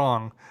really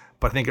strong,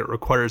 but I think it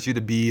requires you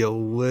to be a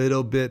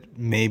little bit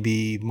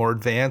maybe more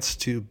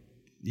advanced to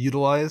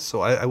utilize. So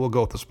I will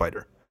go with the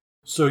Spider.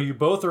 So you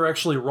both are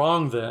actually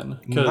wrong then.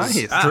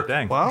 Nice.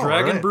 Dang. Wow,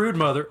 Dragon right.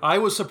 Broodmother, I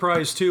was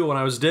surprised too when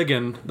I was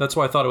digging. That's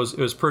why I thought it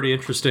was pretty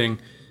interesting.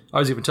 I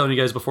was even telling you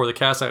guys before the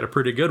cast I had a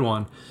pretty good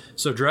one.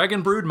 So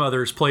Dragon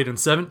Broodmother is played in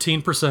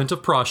 17%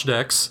 of Prosh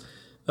decks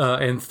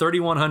and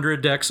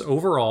 3,100 decks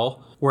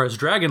overall, whereas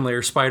Dragon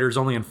Lair Spider is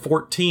only in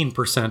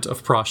 14%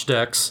 of Prosh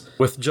decks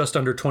with just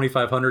under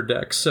 2,500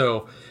 decks.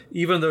 So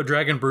even though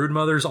Dragon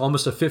Broodmother is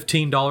almost a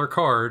 $15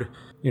 card,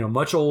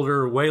 much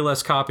older, way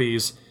less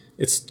copies,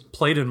 it's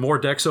played in more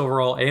decks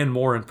overall and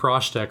more in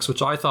Prosh decks,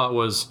 which I thought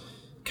was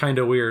kind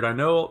of weird. I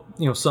know,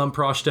 some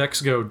Prosh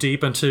decks go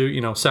deep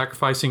into,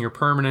 sacrificing your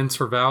permanents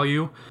for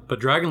value, but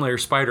Dragonlair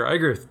Spider, I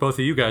agree with both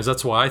of you guys.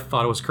 That's why I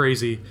thought it was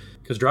crazy,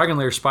 because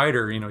Dragonlair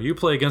Spider, you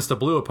play against a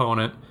blue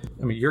opponent,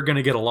 you're going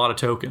to get a lot of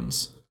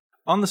tokens.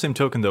 On the same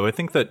token, though, I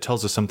think that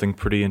tells us something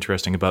pretty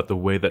interesting about the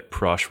way that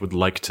Prosh would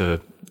like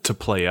to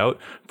play out.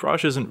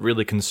 Prosh isn't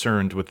really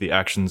concerned with the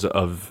actions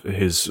of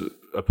his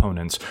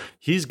opponents.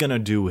 He's going to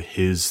do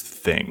his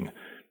thing.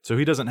 So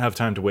he doesn't have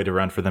time to wait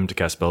around for them to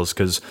cast spells,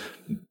 because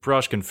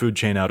Prosh can food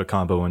chain out a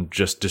combo and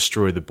just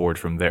destroy the board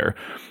from there.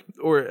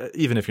 Or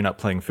even if you're not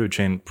playing food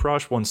chain,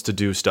 Prosh wants to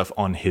do stuff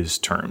on his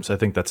terms. I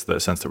think that's the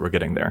sense that we're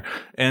getting there.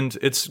 And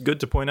it's good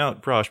to point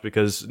out Prosh,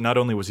 because not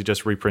only was he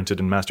just reprinted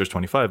in Masters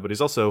 25, but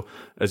he's also,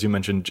 as you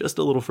mentioned, just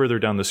a little further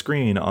down the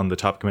screen on the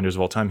top commanders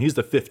of all time. He's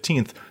the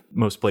 15th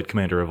most played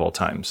commander of all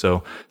time.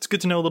 So it's good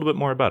to know a little bit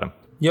more about him.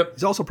 Yep.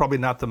 He's also probably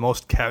not the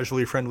most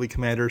casually friendly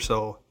commander,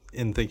 so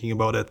in thinking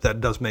about it,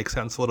 that does make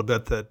sense a little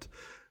bit, that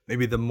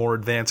maybe the more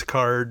advanced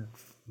card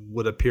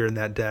would appear in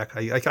that deck.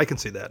 I can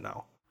see that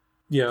now.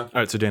 Yeah. All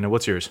right, so Dana,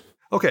 what's yours?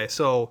 Okay,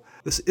 so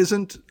this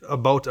isn't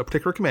about a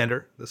particular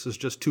commander. This is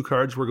just 2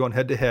 cards. We're going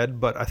head-to-head,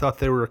 but I thought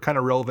they were kind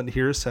of relevant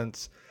here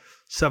since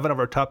 7 of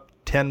our top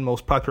 10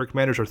 most popular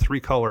commanders are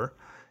 3-color,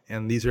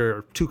 and these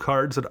are 2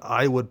 cards that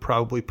I would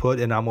probably put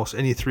in almost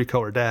any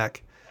 3-color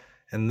deck,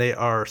 and they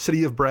are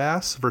City of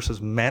Brass versus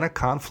Mana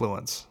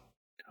Confluence.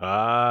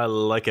 I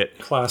like it.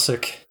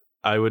 Classic.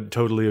 I would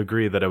totally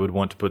agree that I would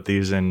want to put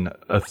these in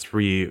a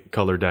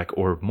 3-color deck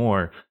or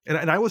more.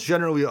 And I was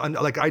generally,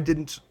 I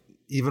didn't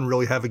even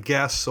really have a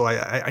guess, so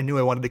I knew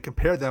I wanted to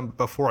compare them.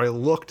 Before I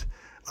looked,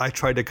 I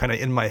tried to kind of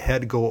in my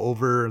head go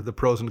over the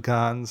pros and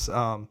cons.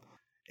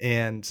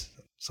 And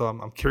so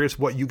I'm curious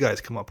what you guys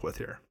come up with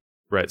here.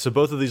 Right, so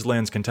both of these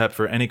lands can tap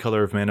for any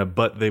color of mana,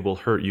 but they will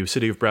hurt you.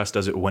 City of Brass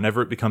does it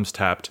whenever it becomes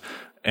tapped,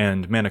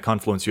 and Mana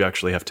Confluence, you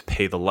actually have to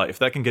pay the life.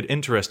 That can get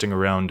interesting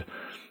around,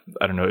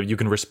 I don't know, you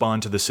can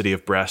respond to the City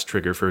of Brass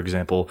trigger, for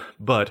example,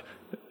 but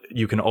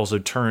you can also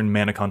turn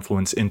Mana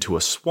Confluence into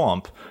a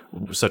swamp,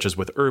 such as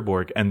with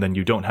Urborg, and then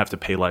you don't have to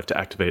pay life to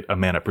activate a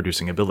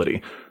mana-producing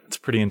ability. It's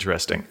pretty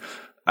interesting.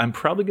 I'm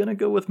probably going to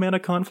go with Mana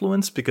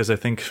Confluence because I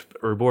think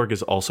Urborg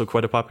is also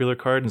quite a popular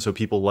card, and so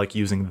people like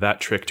using that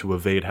trick to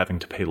evade having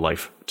to pay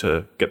life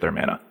to get their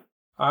mana.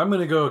 I'm going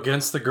to go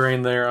against the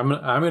grain there. I'm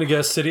going to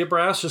guess City of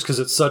Brass just because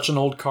it's such an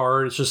old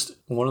card. It's just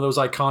one of those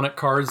iconic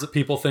cards that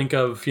people think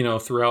of,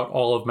 throughout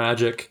all of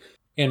Magic.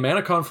 And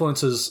Mana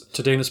Confluence is,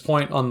 to Dana's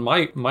point, on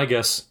my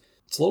guess,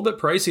 it's a little bit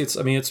pricey.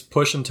 It's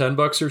pushing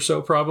 $10 or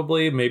so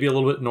probably, maybe a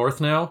little bit north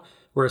now.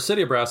 Whereas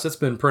City of Brass, it's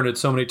been printed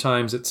so many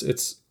times,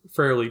 it's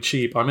fairly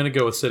cheap. I'm going to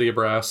go with City of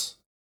Brass.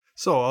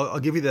 So I'll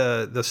give you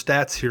the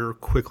stats here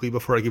quickly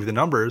before I give you the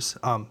numbers.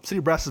 City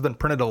of Brass has been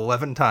printed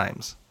 11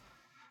 times.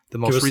 The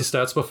most give us the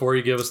stats before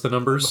you give us the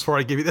numbers? Before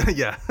I give you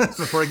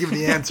before I give you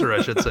the answer,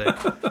 I should say.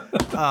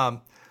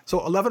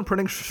 So 11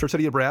 printings for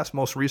City of Brass,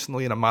 most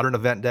recently in a modern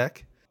event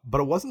deck.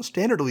 But it wasn't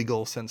standard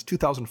legal since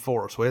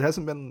 2004, so it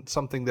hasn't been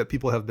something that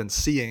people have been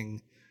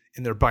seeing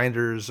in their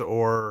binders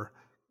or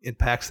in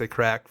packs they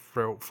crack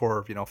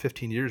for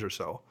 15 years or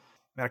so.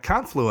 Mana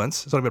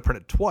Confluence has only been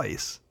printed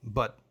twice,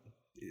 but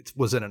it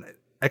was in an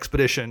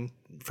expedition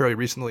fairly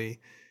recently,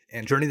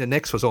 and Journey to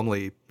Nyx was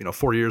only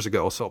 4 years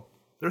ago. So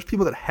there's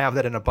people that have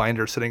that in a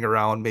binder sitting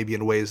around, maybe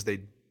in ways they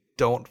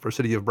don't for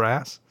City of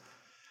Brass.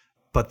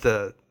 But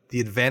the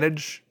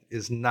advantage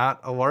is not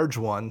a large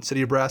one.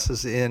 City of Brass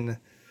is in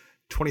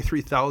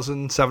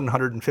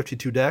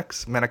 23,752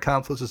 decks. Mana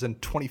Confluence is in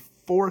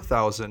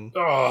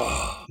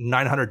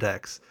 24,900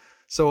 decks.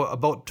 So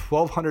about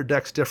 1,200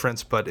 decks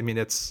difference, but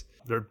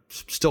they're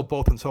still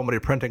both in so many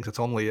printings, it's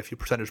only a few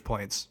percentage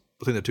points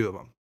between the two of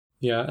them.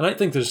 Yeah, and I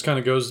think this kind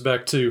of goes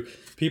back to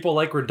people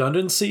like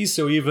redundancy,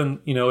 so even,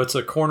 it's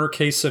a corner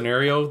case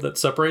scenario that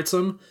separates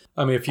them.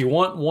 If you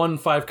want one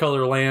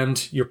 5-color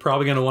land, you're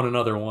probably going to want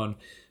another one.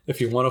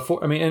 If you want a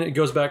 4, and it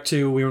goes back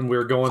to when we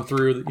were going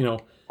through,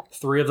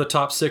 3 of the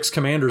top 6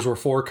 commanders were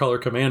 4-color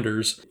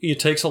commanders. It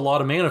takes a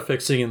lot of mana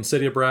fixing in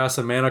City of Brass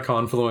and Mana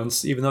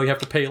Confluence, even though you have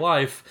to pay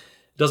life.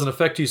 Doesn't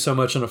affect you so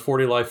much in a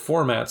 40 life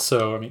format,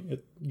 so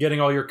getting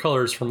all your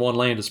colors from one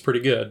land is pretty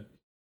good.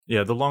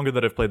 Yeah, the longer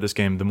that I've played this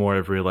game, the more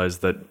I've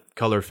realized that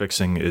color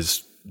fixing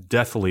is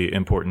deathly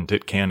important.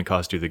 It can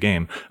cost you the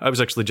game. I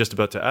was actually just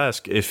about to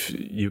ask if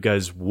you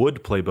guys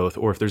would play both,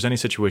 or if there's any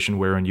situation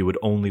wherein you would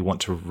only want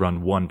to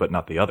run one but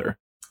not the other.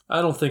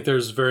 I don't think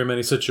there's very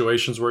many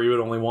situations where you would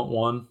only want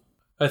one.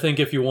 I think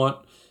if you want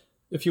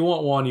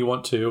one, you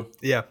want two.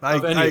 Yeah,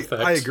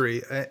 I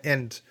agree.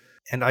 And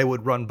I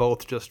would run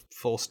both just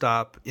full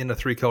stop in a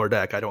 3-color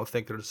deck. I don't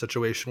think there's a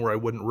situation where I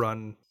wouldn't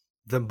run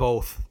them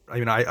both.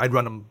 I'd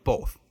run them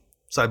both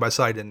side by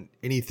side in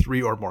any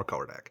 3 or more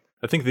color deck.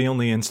 I think the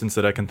only instance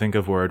that I can think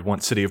of where I'd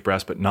want City of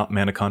Brass but not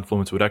Mana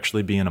Confluence would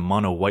actually be in a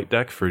mono white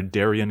deck for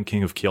Darien,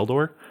 King of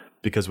Keldor,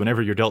 because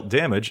whenever you're dealt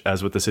damage,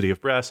 as with the City of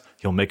Brass,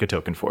 he'll make a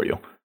token for you.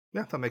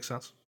 Yeah, that makes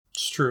sense.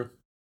 It's true.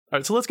 All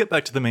right, so let's get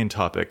back to the main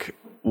topic.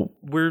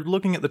 We're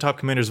looking at the top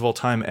commanders of all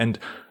time, and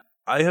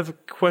I have a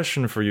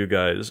question for you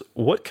guys.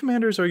 What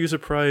commanders are you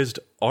surprised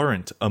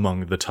aren't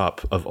among the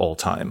top of all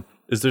time?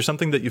 Is there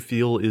something that you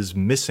feel is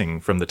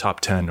missing from the top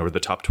 10 or the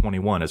top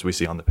 21 as we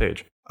see on the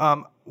page?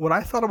 When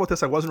I thought about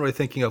this, I wasn't really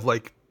thinking of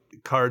like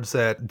cards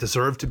that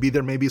deserve to be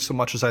there maybe so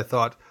much as I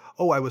thought,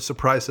 I was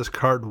surprised this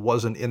card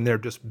wasn't in there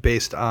just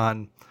based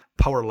on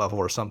power level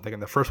or something.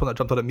 And the first one that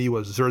jumped out at me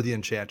was Zur the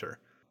Enchanter.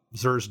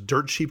 Zur's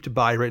dirt cheap to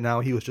buy right now.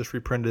 He was just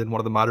reprinted in one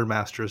of the Modern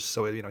Masters.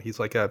 So, he's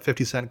like a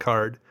 50-cent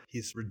card.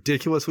 He's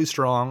ridiculously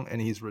strong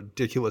and he's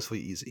ridiculously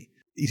easy.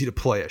 Easy to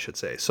play, I should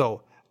say.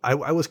 So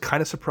I was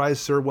kind of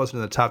surprised Zur wasn't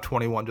in the top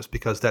 21 just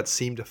because that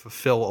seemed to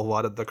fulfill a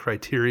lot of the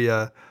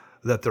criteria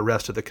that the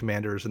rest of the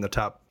commanders in the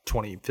top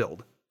 20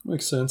 filled.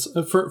 Makes sense.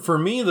 For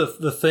me,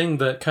 the thing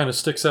that kind of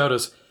sticks out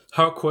is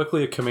how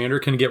quickly a commander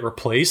can get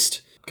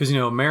replaced. Because,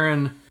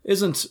 Marin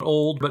isn't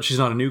old, but she's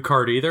not a new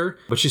card either.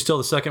 But she's still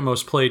the second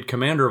most played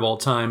commander of all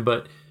time.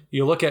 But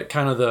you look at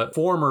kind of the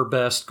former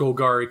best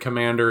Golgari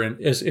commander,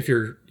 and as if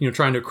you're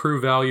trying to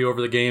accrue value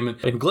over the game.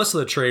 And Glissa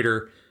the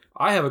Trader,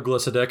 I have a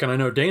Glissa deck, and I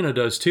know Dana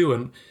does too.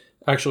 And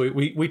actually,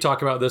 we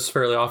talk about this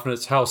fairly often.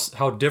 It's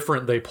how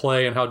different they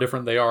play and how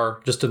different they are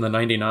just in the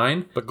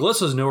 99. But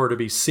Glissa's nowhere to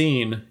be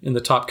seen in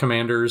the top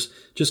commanders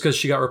just because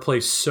she got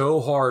replaced so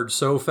hard,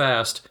 so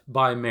fast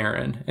by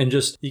Marin. And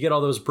just, you get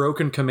all those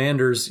broken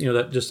commanders,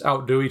 that just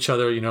outdo each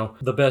other.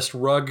 The best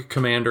Rug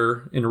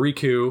commander in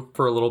Riku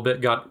for a little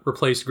bit got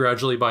replaced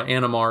gradually by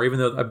Animar, even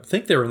though I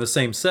think they were in the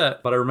same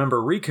set. But I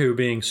remember Riku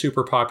being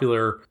super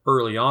popular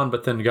early on,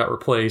 but then got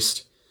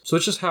replaced. So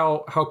it's just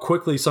how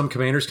quickly some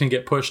commanders can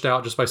get pushed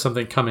out just by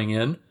something coming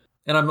in.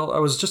 And I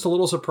was just a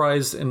little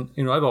surprised, and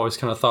I've always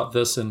kind of thought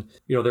this, and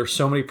there's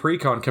so many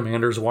pre-con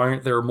commanders, why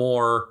aren't there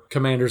more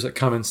commanders that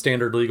come in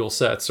standard legal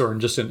sets or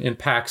in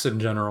packs in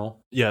general?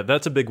 Yeah,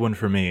 that's a big one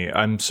for me.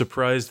 I'm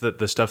surprised that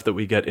the stuff that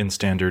we get in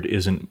standard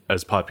isn't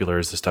as popular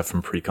as the stuff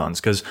from precons,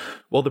 because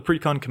while the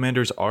precon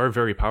commanders are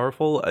very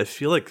powerful, I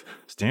feel like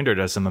standard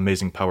has some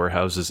amazing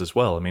powerhouses as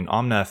well. I mean,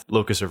 Omnath,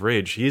 Locus of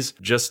Rage, he's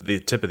just the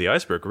tip of the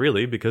iceberg,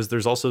 really, because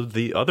there's also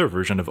the other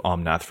version of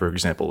Omnath, for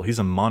example. He's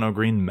a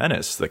mono-green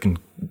menace that can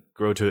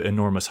grow to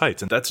enormous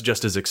heights, and that's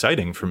just as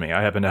exciting for me.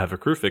 I happen to have a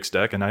Crewfix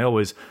deck, and I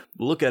always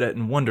look at it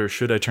and wonder,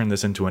 should I turn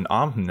this into an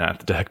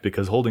Omnath deck,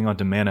 because holding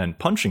onto mana and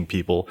punching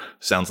people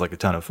sounds like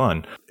a ton of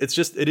fun. It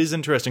is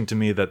interesting to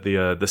me that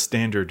the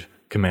standard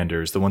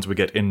commanders, the ones we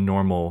get in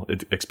normal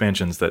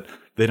expansions, that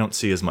they don't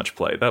see as much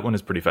play. That one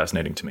is pretty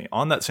fascinating to me.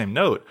 On that same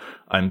note,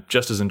 I'm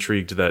just as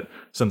intrigued that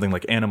something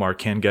like Animar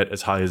can get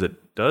as high as it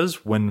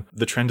does, when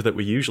the trend that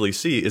we usually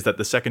see is that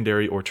the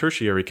secondary or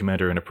tertiary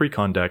commander in a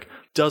precon deck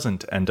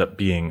doesn't end up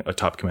being a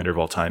top commander of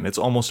all time. It's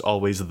almost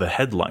always the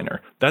headliner.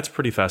 That's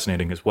pretty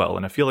fascinating as well.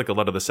 And I feel like a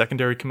lot of the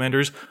secondary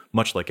commanders,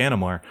 much like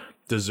Animar,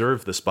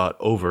 deserve the spot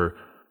over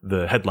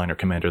the headliner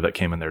commander that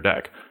came in their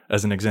deck.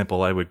 As an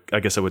example, I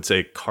guess I would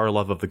say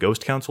Karlov of the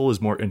Ghost Council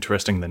is more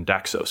interesting than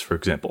Daxos, for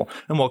example.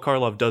 And while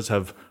Karlov does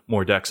have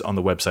more decks on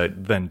the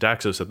website than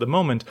Daxos at the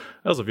moment,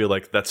 I also feel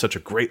like that's such a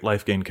great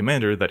life gain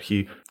commander that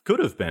he could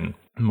have been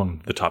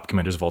among the top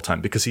commanders of all time,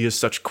 because he is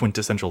such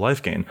quintessential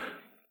life gain.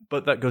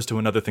 But that goes to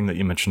another thing that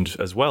you mentioned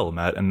as well,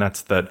 Matt, and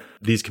that's that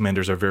these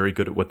commanders are very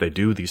good at what they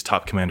do. These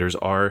top commanders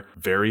are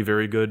very,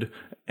 very good,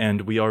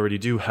 and we already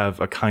do have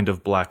a kind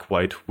of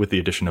black-white, with the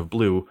addition of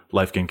blue,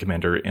 life gain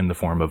commander in the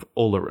form of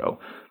Olaro.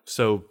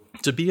 So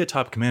to be a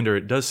top commander,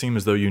 it does seem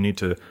as though you need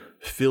to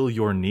fill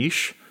your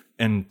niche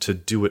and to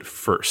do it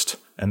first,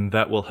 and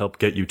that will help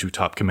get you to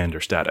top commander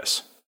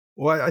status.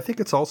 Well, I think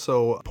it's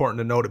also important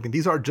to note,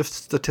 these are just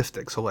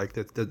statistics. So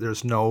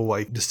there's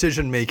no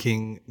decision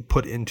making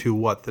put into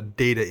what the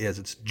data is.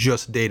 It's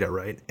just data,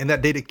 right? And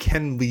that data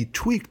can be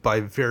tweaked by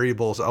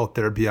variables out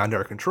there beyond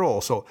our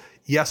control. So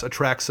yes,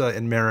 Atraxa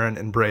and Marin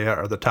and Brea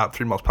are the top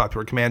 3 most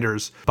popular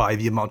commanders by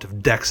the amount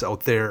of decks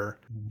out there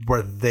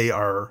where they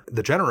are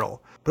the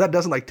general. But that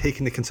doesn't take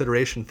into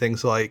consideration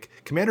things like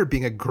Commander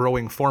being a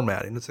growing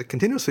format, and it's a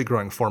continuously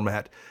growing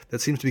format that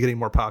seems to be getting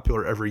more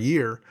popular every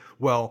year.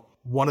 Well,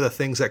 one of the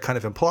things that kind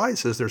of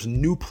implies is there's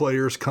new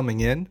players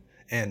coming in,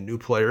 and new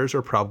players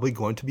are probably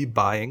going to be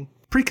buying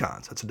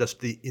precons. That's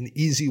just an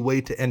easy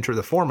way to enter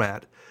the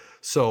format.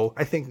 So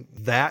I think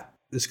that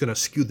is going to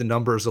skew the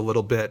numbers a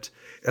little bit.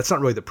 It's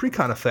not really the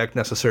precon effect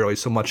necessarily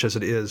so much as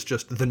it is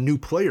just the new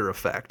player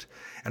effect.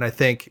 And I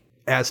think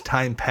as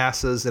time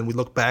passes and we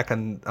look back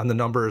on the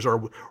numbers,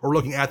 or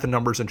looking at the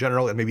numbers in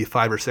general in maybe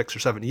 5 or 6 or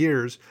 7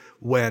 years,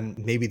 when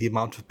maybe the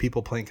amount of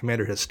people playing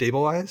Commander has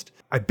stabilized,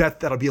 I bet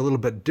that'll be a little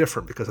bit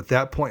different, because at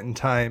that point in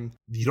time,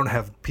 you don't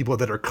have people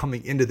that are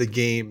coming into the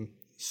game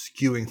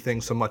skewing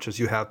things so much as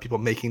you have people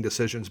making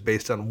decisions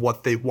based on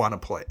what they want to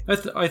play.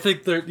 I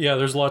think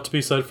there's a lot to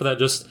be said for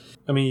that.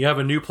 You have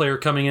a new player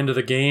coming into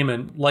the game,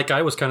 and like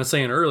I was kind of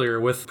saying earlier,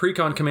 with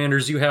precon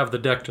commanders, you have the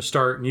deck to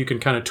start, and you can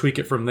kind of tweak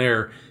it from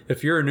there.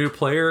 If you're a new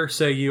player,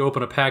 say you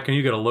open a pack and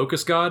you get a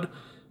Locust God,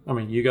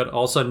 you got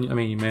all of a sudden,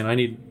 I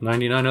need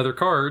 99 other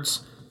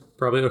cards,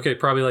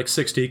 Probably like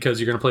 60 because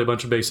you're going to play a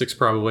bunch of basics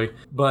probably.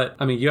 But,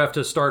 I mean, you have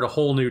to start a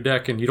whole new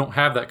deck and you don't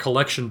have that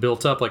collection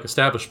built up like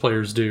established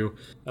players do.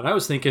 And I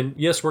was thinking,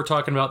 yes, we're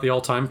talking about the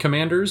all-time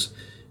commanders.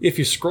 If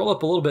you scroll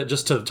up a little bit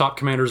just to the top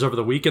commanders over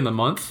the week and the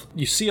month,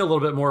 you see a little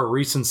bit more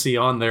recency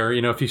on there.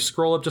 You know, if you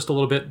scroll up just a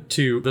little bit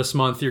to this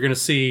month, you're going to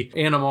see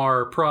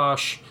Animar,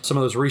 Prosh, some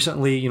of those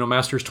recently, you know,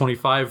 Masters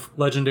 25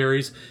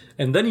 legendaries.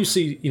 And then you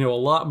see, you know, a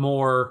lot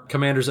more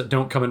commanders that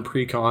don't come in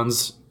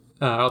precons.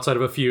 Outside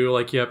of a few,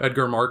 like you have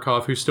Edgar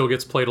Markov, who still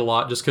gets played a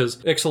lot just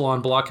because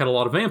Ixalan Block had a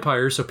lot of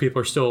vampires, so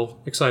people are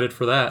still excited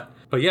for that.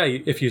 But yeah,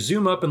 if you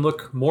zoom up and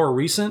look more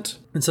recent,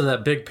 instead of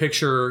that big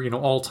picture, you know,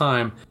 all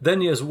time,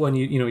 then is when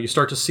you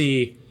start to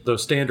see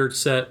those standard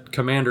set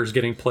commanders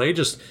getting played.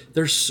 Just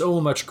there's so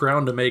much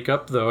ground to make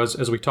up, though,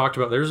 as we talked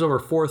about. There's over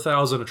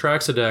 4,000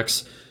 Atraxa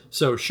decks.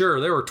 So sure,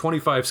 there were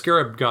 25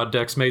 Scarab God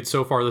decks made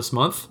so far this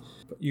month.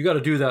 You got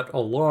to do that a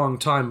long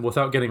time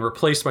without getting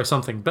replaced by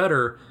something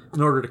better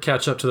in order to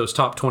catch up to those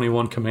top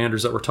 21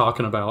 commanders that we're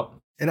talking about.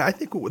 And I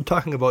think we're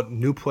talking about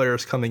new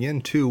players coming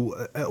in too.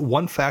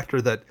 One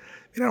factor that,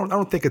 I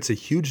don't think it's a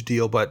huge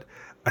deal, but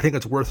I think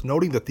it's worth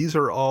noting that these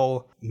are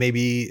all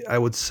maybe, I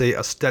would say,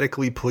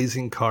 aesthetically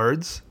pleasing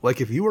cards.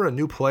 Like if you were a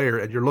new player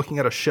and you're looking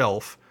at a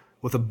shelf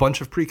with a bunch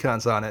of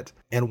precons on it,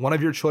 and one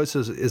of your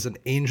choices is an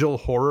Angel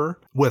Horror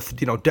with,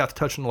 Death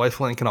Touch and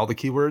Lifelink and all the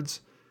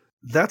keywords,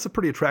 that's a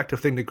pretty attractive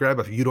thing to grab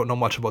if you don't know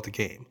much about the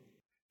game.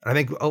 And I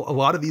think a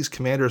lot of these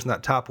commanders in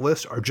that top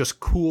list are just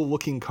cool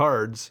looking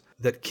cards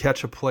that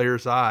catch a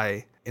player's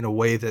eye in a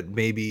way that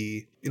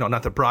maybe,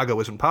 not that Brago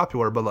isn't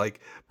popular, but like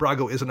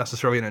Brago isn't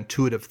necessarily an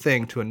intuitive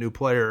thing to a new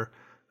player.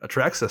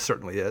 Atraxa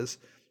certainly is.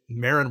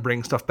 Marin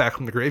bringing stuff back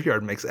from the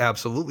graveyard makes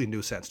absolutely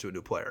new sense to a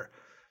new player.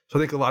 So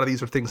I think a lot of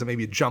these are things that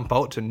maybe jump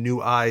out to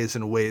new eyes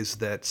in ways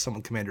that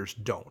some commanders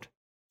don't.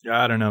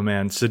 I don't know,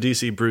 man.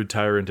 Sidisi Brood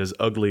Tyrant is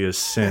ugly as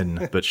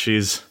sin, but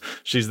she's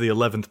the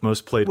 11th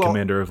most played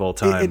commander of all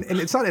time.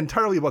 And it's not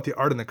entirely about the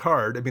art in the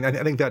card. I mean, I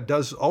think that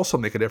does also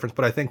make a difference,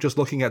 but I think just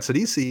looking at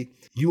Sidisi,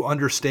 you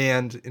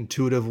understand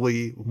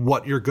intuitively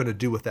what you're going to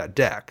do with that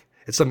deck.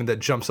 It's something that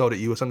jumps out at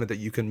you. It's something that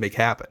you can make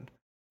happen.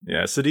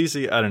 Yeah,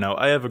 Sidisi, I don't know.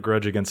 I have a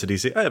grudge against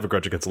Sidisi. I have a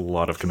grudge against a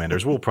lot of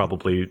commanders. We'll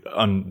probably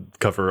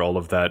uncover all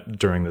of that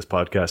during this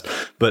podcast.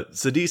 But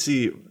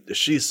Sidisi,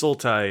 she's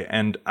Sultai,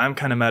 and I'm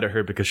kind of mad at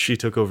her because she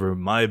took over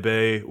my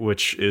bay,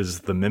 which is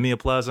the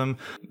Mimeoplasm.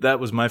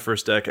 That was my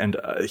first deck, and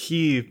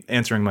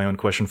answering my own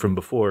question from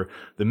before,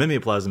 the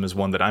Mimeoplasm is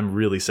one that I'm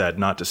really sad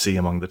not to see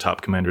among the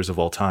top commanders of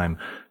all time,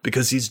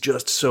 because he's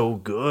just so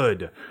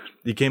good.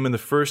 He came in the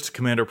first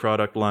commander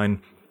product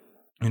line,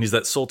 and he's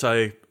that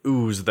Sultai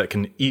ooze that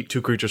can eat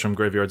two creatures from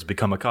graveyards,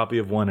 become a copy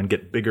of one, and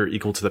get bigger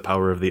equal to the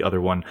power of the other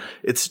one.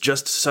 It's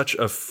just such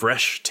a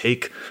fresh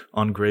take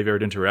on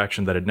graveyard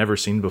interaction that I'd never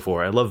seen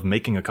before. I love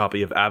making a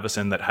copy of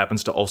Avacyn that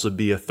happens to also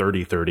be a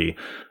 30-30.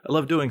 I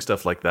love doing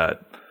stuff like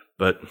that.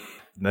 But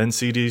then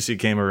CDC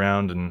came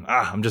around and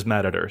I'm just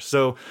mad at her.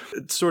 So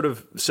it's sort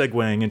of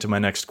segueing into my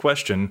next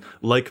question,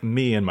 like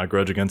me and my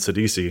grudge against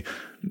CDC,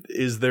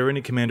 is there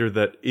any commander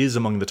that is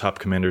among the top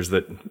commanders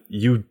that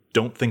you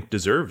don't think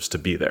deserves to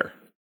be there?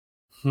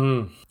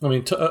 I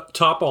mean,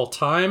 top all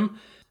time,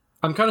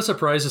 I'm kind of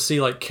surprised to see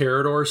like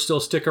Carador still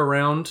stick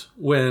around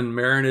when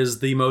Marin is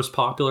the most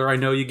popular. I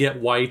know you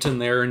get White in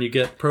there and you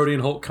get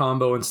Protean Hulk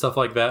combo and stuff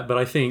like that, but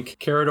I think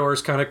Carador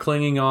is kind of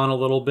clinging on a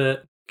little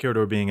bit.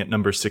 Carador being at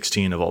number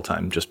 16 of all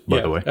time, just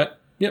by the way.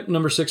 Yep,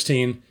 number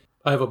 16.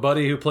 I have a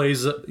buddy who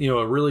plays, a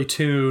really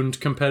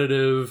tuned,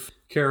 competitive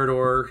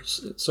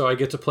Carador, so I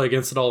get to play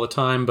against it all the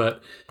time, but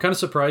I'm kind of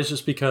surprised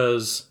just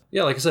because,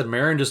 like I said,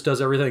 Marin just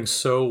does everything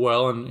so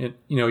well, and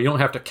you don't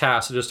have to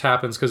cast, it just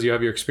happens because you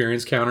have your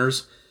experience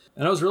counters.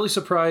 And I was really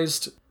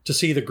surprised to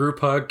see the group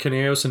hug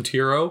Kaneos and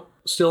Tiro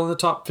still in the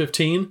top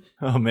 15.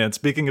 Oh man,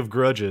 speaking of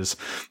grudges,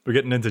 we're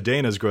getting into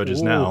Dana's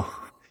grudges now.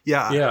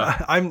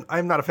 Yeah.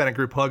 I'm not a fan of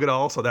group hug at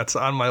all, so that's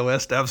on my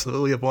list,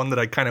 absolutely, of one that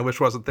I kind of wish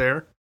wasn't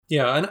there.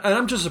 Yeah, and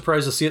I'm just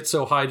surprised to see it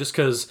so high just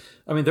because,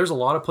 I mean, there's a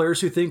lot of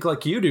players who think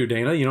like you do,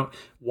 Dana.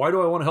 Why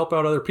do I want to help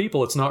out other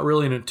people? It's not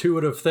really an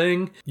intuitive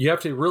thing. You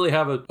have to really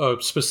have a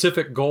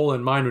specific goal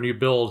in mind when you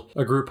build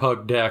a group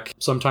hug deck.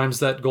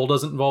 Sometimes that goal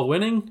doesn't involve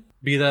winning,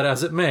 be that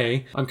as it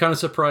may. I'm kind of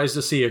surprised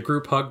to see a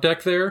group hug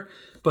deck there.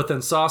 But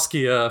then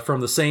Saskia,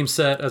 from the same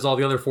set as all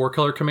the other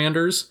 4-color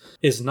commanders,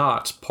 is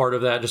not part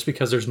of that just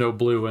because there's no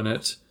blue in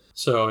it.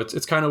 So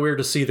it's kind of weird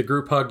to see the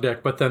group hug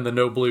deck, but then the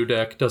no blue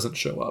deck doesn't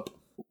show up.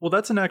 Well,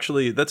 that's an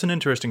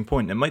interesting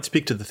point. It might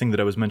speak to the thing that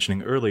I was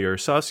mentioning earlier.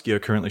 Saskia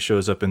currently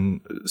shows up in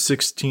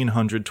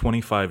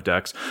 1,625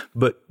 decks,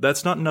 but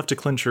that's not enough to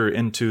clinch her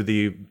into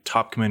the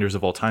top commanders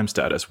of all time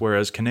status,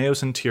 whereas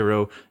Kaneos and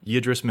Tiro,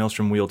 Yidris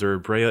Maelstrom Wielder,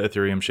 Brea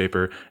Ethereum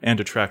Shaper, and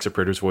Atraxa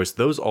Praetor's Voice,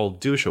 those all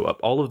do show up.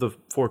 All of the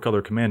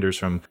 4-color commanders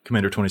from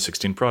Commander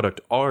 2016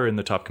 product are in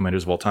the top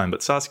commanders of all time,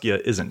 but Saskia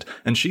isn't.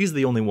 And she's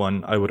the only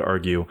one, I would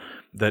argue,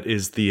 that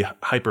is the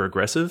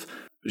hyper-aggressive.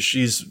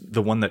 she's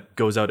the one that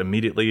goes out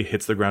immediately,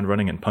 hits the ground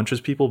running, and punches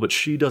people, but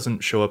she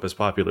doesn't show up as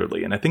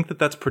popularly. And I think that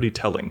that's pretty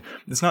telling.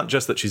 It's not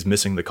just that she's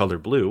missing the color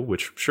blue,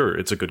 which, sure,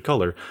 it's a good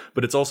color,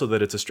 but it's also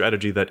that it's a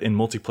strategy that in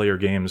multiplayer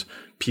games,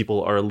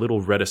 people are a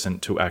little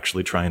reticent to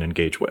actually try and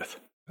engage with.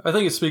 I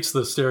think it speaks to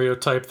the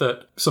stereotype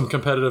that some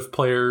competitive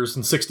players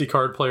and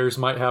 60-card players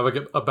might have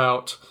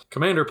about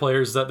Commander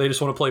players, that they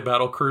just want to play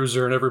Battle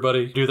Cruiser and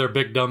everybody do their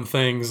big dumb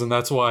things, and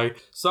that's why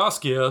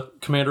Saskia,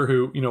 Commander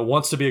who,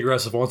 wants to be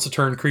aggressive, wants to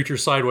turn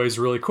creatures sideways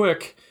really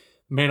quick,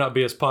 may not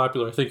be as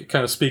popular. I think it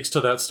kind of speaks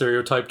to that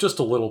stereotype just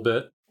a little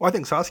bit. Well, I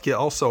think Saskia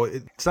also,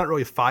 it's not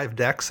really 5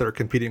 decks that are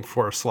competing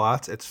for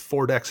slots. It's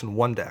 4 decks in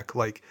 1 deck.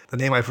 Like the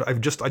name I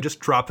just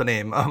dropped the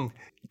name.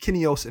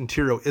 Kineos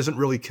Interior isn't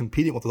really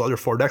competing with the other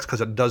 4 decks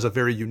because it does a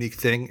very unique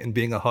thing in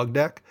being a hug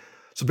deck.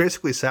 So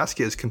basically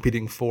Saskia is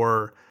competing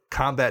for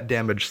combat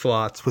damage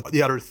slots with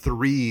the other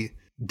 3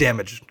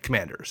 damage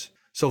commanders.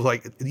 So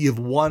like you have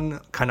one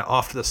kind of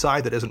off to the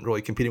side that isn't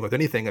really competing with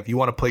anything. If you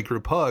want to play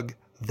group hug,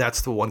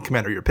 that's the one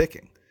commander you're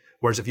picking.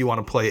 Whereas if you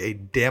want to play a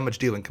damage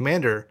dealing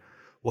commander,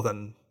 well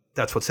then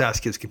that's what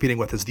Saskia is competing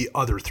with, is the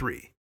other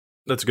 3.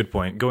 That's a good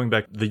point. Going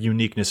back to the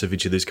uniqueness of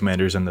each of these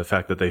commanders and the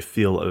fact that they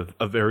feel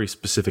a very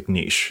specific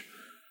niche.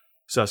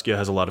 Saskia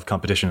has a lot of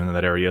competition in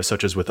that area,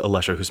 such as with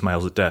Alesha, who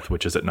smiles at death,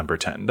 which is at number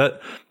 10.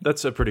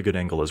 That's a pretty good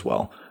angle as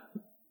well.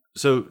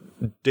 So,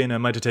 Dana,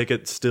 am I to take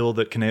it still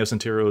that Kineos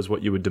Interior is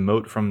what you would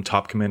demote from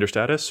top commander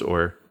status,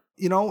 or?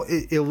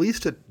 At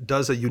least it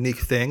does a unique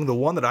thing. The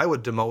one that I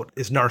would demote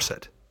is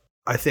Narset.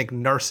 I think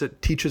Narset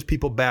teaches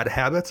people bad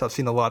habits. I've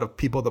seen a lot of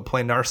people that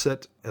play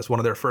Narset as one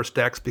of their first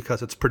decks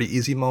because it's pretty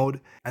easy mode,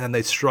 and then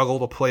they struggle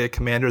to play a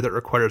commander that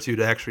requires you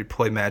to actually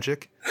play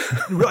Magic.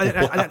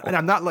 and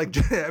I'm not like,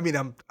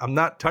 I'm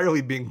not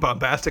entirely being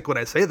bombastic when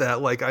I say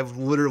that. Like, I've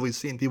literally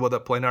seen people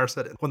that play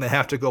Narset when they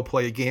have to go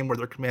play a game where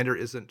their commander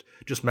isn't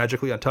just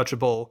magically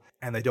untouchable,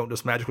 and they don't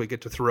just magically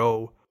get to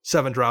throw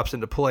 7 drops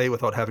into play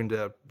without having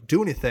to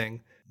do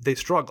anything. They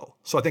struggle.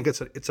 So I think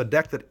it's a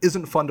deck that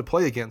isn't fun to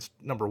play against,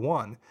 number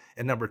 1.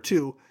 And number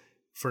 2,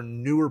 for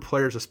newer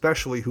players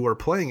especially who are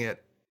playing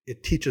it,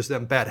 it teaches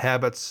them bad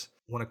habits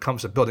when it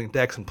comes to building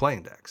decks and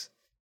playing decks.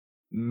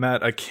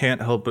 Matt, I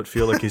can't help but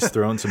feel like he's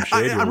throwing some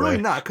shade your way. I'm really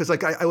not, because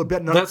I would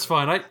bet that's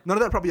fine. None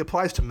of that probably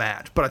applies to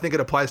Matt, but I think it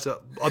applies to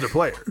other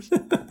players.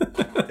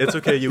 It's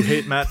okay. You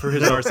hate Matt for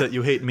his Narset.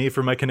 You hate me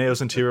for my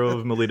Kineos Interior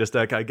of Meletus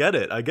deck. I get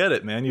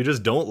it, man. You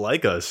just don't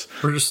like us.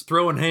 We're just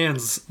throwing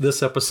hands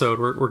this episode.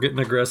 We're getting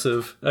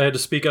aggressive. I had to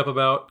speak up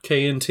about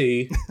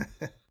K&T.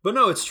 But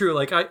no, it's true.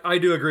 Like, I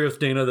do agree with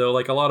Dana, though.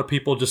 Like, a lot of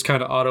people just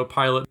kind of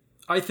autopilot.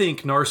 I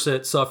think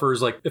Narset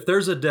suffers. Like, if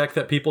there's a deck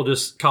that people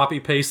just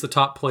copy-paste the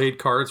top played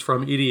cards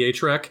from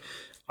EDHREC,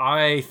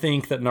 I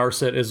think that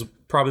Narset is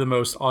probably the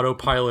most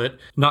autopilot,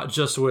 not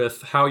just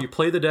with how you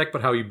play the deck,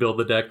 but how you build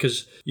the deck.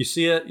 Because you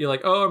see it, you're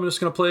like, oh, I'm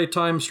just going to play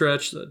time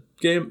stretch. The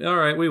game, all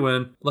right, we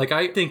win. Like,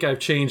 I think I've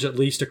changed at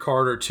least a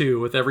card or 2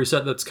 with every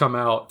set that's come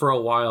out for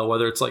a while,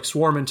 whether it's like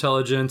Swarm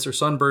Intelligence or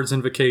Sunbird's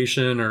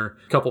Invocation or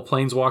a couple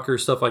Planeswalkers,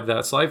 stuff like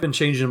that. So I've been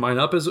changing mine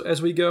up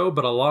as we go,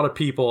 but a lot of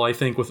people, I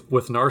think,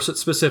 with Narset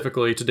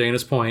specifically, to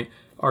Dana's point,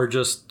 are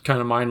just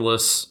kind of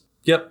mindless.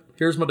 Yep,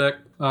 here's my deck.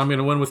 I'm going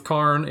to win with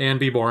Karn and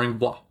be boring,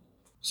 blah.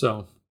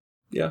 So,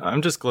 yeah.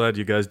 I'm just glad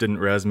you guys didn't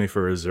razz me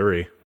for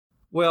Azuri.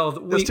 Well,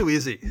 that's too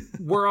easy.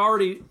 We're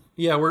already,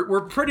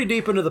 we're pretty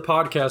deep into the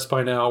podcast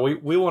by now.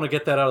 We want to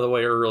get that out of the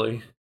way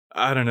early.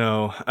 I don't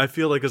know. I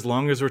feel like as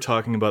long as we're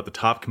talking about the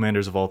top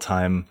commanders of all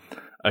time,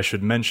 I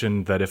should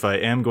mention that if I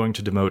am going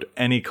to demote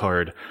any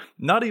card,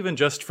 not even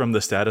just from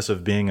the status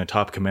of being a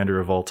top commander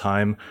of all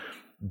time,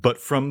 but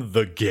from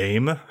the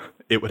game,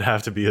 it would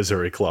have to be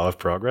Azuri Claw of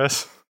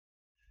Progress.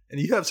 And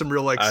you have some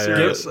real,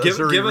 serious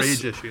Azuri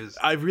rage issues.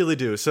 I really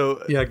do.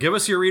 So yeah, give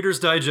us your Reader's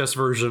Digest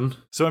version.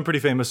 So I'm pretty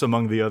famous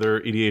among the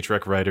other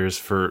EDHREC writers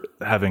for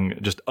having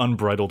just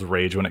unbridled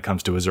rage when it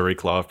comes to Azuri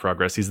Claw of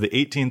Progress. He's the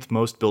 18th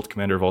most built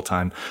commander of all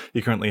time.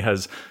 He currently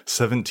has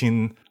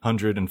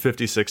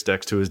 1,756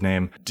 decks to his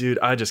name. Dude,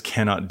 I just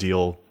cannot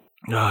deal.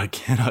 I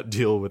cannot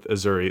deal with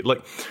Azuri.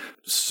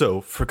 So,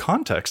 for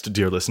context,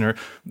 dear listener,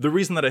 the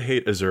reason that I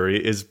hate Azuri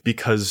is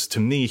because, to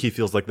me, he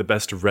feels like the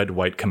best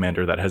red-white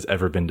commander that has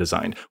ever been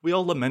designed. We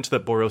all lament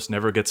that Boros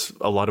never gets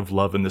a lot of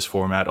love in this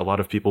format. A lot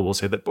of people will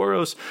say that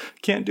Boros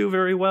can't do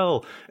very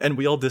well. And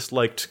we all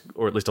disliked,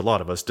 or at least a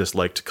lot of us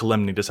disliked,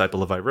 Kalemni,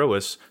 Disciple of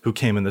Iroas, who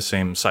came in the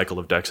same cycle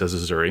of decks as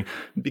Azuri,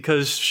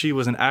 because she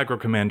was an aggro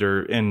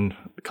commander in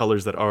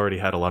colors that already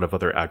had a lot of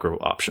other aggro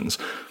options.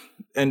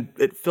 And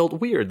it felt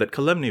weird that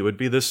Kalemni would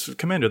be this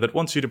commander that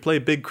wants you to play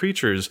big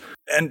creatures.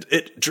 And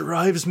it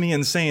drives me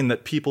insane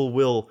that people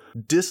will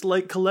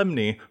dislike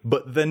Kalemni,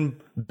 but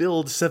then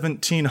build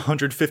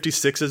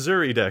 1,756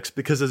 Azuri decks,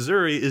 because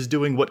Azuri is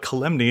doing what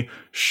Kalemni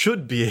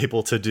should be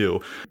able to do.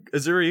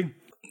 Azuri...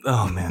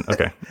 Oh, man.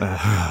 Okay.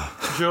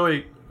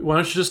 Joey, why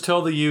don't you just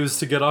tell the youths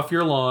to get off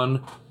your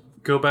lawn,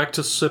 go back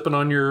to sipping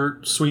on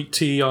your sweet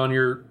tea on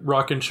your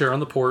rocking chair on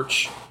the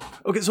porch.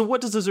 Okay, so what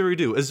does Azuri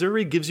do?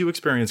 Azuri gives you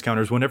experience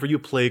counters whenever you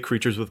play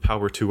creatures with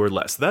power 2 or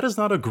less. That is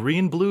not a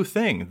green-blue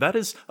thing. That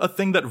is a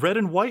thing that red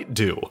and white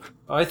do.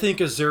 I think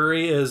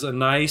Azuri is a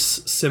nice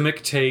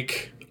Simic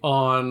take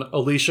on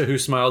Alicia Who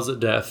Smiles at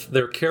Death.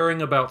 They're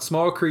caring about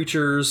small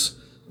creatures.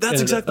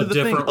 That's exactly the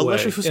thing.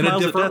 Alicia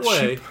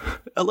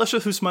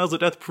Who Smiles at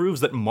Death proves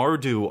that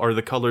Mardu are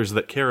the colors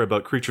that care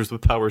about creatures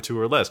with power 2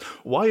 or less.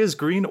 Why is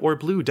green or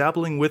blue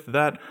dabbling with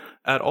that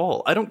at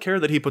all? I don't care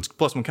that he puts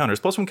 +1 counters.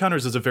 +1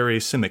 counters is a very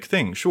Simic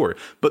thing, sure.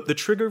 But the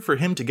trigger for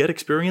him to get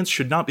experience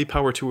should not be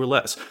power 2 or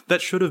less.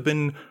 That should have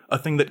been a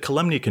thing that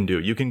Kalemny can do.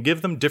 You can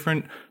give them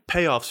different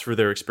payoffs for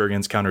their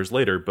experience counters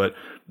later, but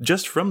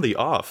just from the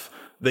off,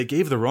 they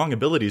gave the wrong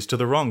abilities to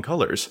the wrong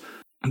colors.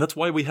 And that's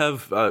why we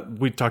have,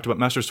 we talked about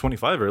Masters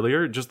 25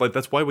 earlier, just like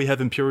that's why we have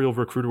Imperial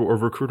Recruiter or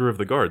Recruiter of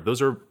the Guard. Those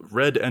are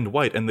red and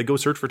white, and they go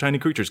search for tiny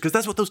creatures, because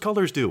that's what those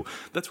colors do.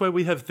 That's why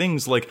we have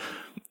things like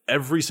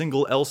every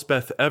single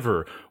Elspeth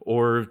ever,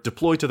 or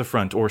Deploy to the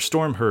Front, or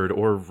Storm Herd,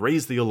 or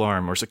Raise the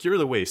Alarm, or Secure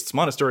the Wastes,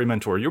 Monastery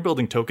Mentor. You're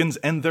building tokens,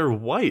 and they're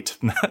white.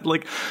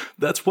 Like,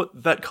 that's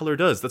what that color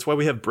does. That's why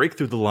we have Break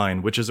Through the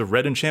Line, which is a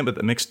red enchantment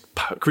that makes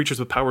creatures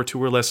with power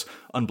 2 or less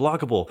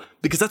unblockable,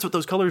 because that's what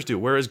those colors do.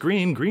 Whereas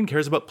green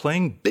cares about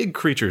playing big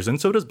creatures,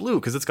 and so does blue,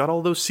 because it's got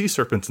all those sea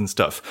serpents and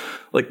stuff.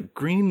 Like,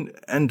 green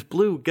and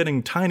blue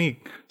getting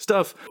tiny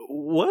stuff.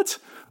 What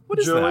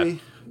is Joey, that?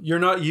 You're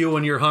not you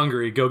when you're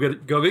hungry. Go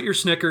get your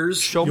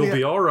Snickers. You'll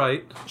be all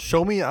right.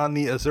 Show me on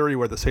the Azuri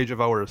where the Sage of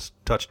Hours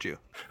touched you.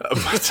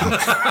 That's all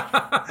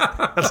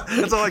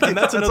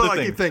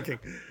I keep thinking.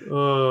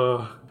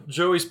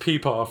 Joey's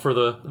peepaw for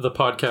the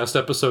podcast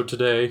episode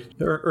today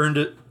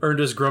earned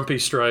his grumpy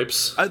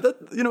stripes.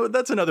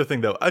 That's another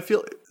thing, though. I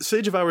feel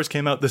Sage of Hours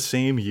came out the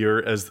same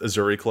year as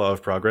Azuri Claw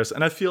of Progress,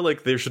 and I feel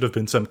like there should have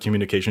been some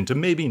communication to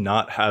maybe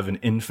not have an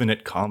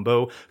infinite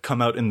combo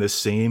come out in the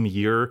same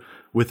year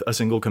with a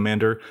single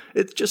commander.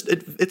 It's just,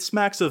 it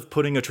smacks of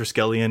putting a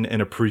Triskelion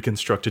in a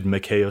pre-constructed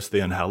Mikaeus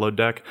the Unhallowed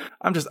deck.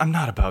 I'm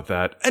not about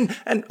that.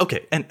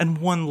 And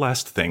one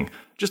last thing.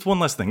 Just one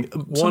last thing.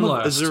 One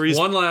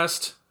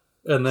last.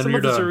 And then some you're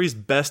of Azuri's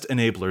best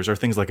enablers are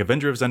things like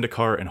Avenger of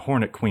Zendikar and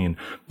Hornet Queen.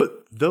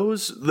 But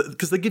those,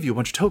 because they give you a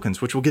bunch of tokens,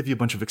 which will give you a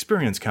bunch of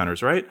experience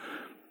counters, right?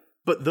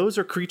 But those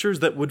are creatures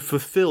that would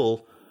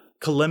fulfill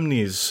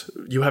Kalemny's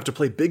you have to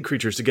play big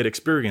creatures to get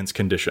experience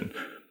condition.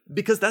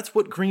 Because that's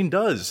what green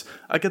does.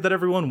 I get that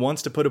everyone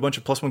wants to put a bunch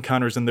of +1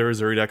 counters in their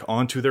Azuri deck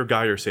onto their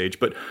Gyre Sage,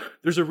 but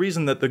there's a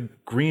reason that the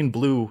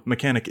green-blue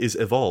mechanic is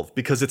evolved,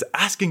 because it's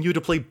asking you to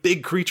play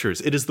big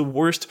creatures. It is the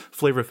worst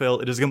flavor fail.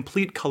 It is a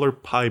complete color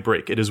pie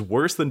break. It is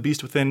worse than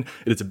Beast Within.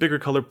 It is a bigger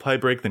color pie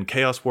break than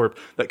Chaos Warp.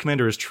 That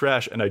commander is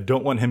trash, and I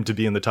don't want him to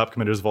be in the top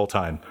commanders of all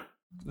time.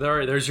 All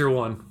right, there's your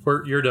one.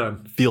 You're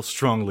done. Feel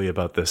strongly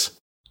about this.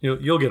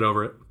 You'll get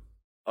over it.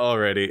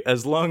 Alrighty,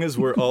 as long as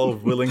we're all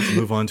willing to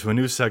move on to a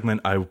new segment,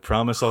 I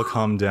promise I'll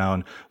calm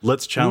down.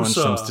 Let's challenge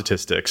some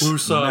statistics.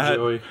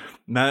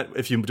 Matt,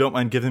 if you don't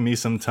mind giving me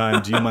some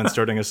time, do you mind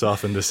starting us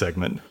off in this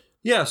segment?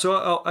 Yeah,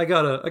 so I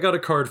got a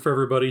card for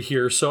everybody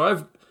here. So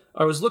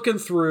I was looking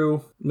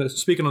through,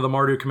 speaking of the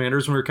Mardu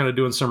commanders, when we were kind of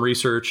doing some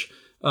research,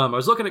 I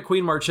was looking at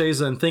Queen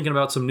Marchesa and thinking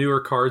about some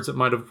newer cards that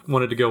might have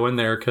wanted to go in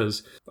there,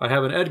 because I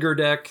have an Edgar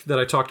deck that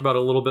I talked about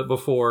a little bit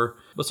before,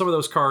 but some of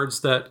those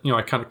cards that,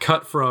 I kind of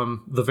cut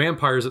from the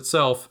Vampires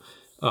itself,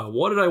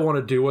 what did I want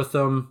to do with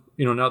them,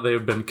 now that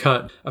they've been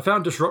cut? I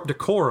found Disrupt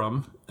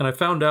Decorum, and I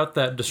found out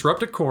that Disrupt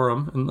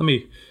Decorum, and let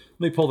me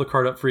pull the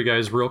card up for you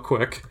guys real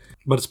quick,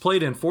 but it's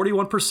played in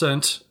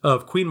 41%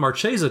 of Queen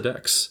Marchesa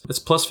decks. It's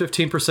plus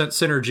 15%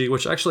 synergy,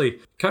 which actually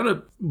kind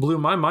of blew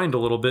my mind a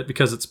little bit,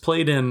 because it's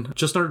played in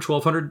just under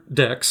 1,200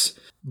 decks,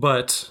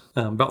 but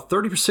about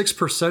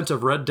 36%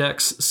 of red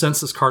decks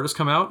since this card has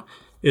come out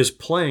is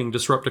playing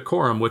Disrupt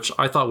Decorum, which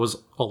I thought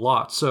was a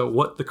lot. So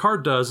what the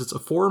card does, it's a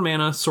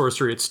 4-mana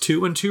sorcery. It's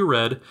 2 and 2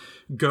 red.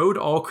 Goad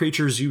all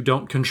creatures you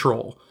don't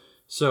control.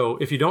 So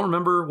if you don't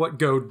remember what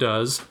Goad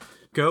does,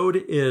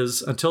 Goad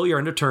is, until your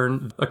end of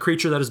turn, a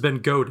creature that has been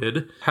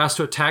goaded has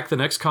to attack the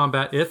next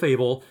combat if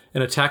able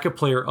and attack a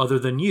player other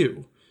than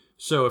you.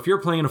 So if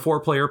you're playing a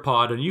 4-player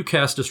pod and you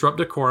cast Disrupt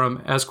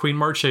Decorum as Queen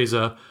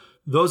Marchesa,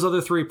 those other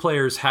 3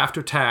 players have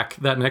to attack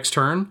that next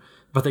turn,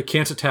 but they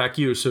can't attack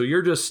you. So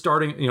you're just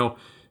starting,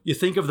 you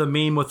think of the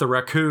meme with the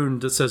raccoon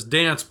that says,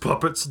 "Dance,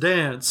 puppets,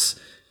 dance."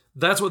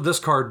 That's what this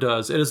card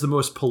does. It is the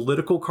most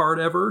political card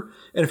ever.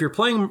 And if you're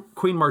playing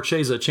Queen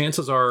Marchesa,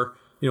 chances are,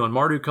 in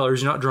Mardu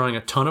colors, you're not drawing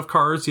a ton of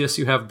cards. Yes,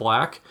 you have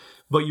black,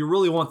 but you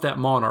really want that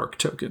Monarch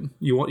token.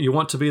 You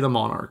want to be the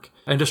Monarch.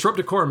 And Disrupt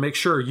Decorum makes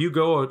sure you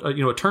go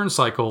a turn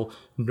cycle.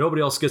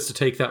 Nobody else gets to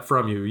take that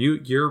from you.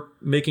 You're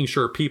making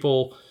sure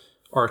people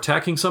are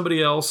attacking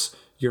somebody else.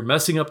 You're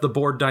messing up the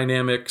board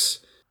dynamics.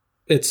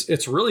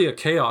 It's really a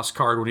chaos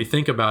card when you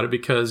think about it,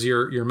 because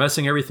you're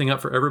messing everything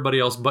up for everybody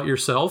else but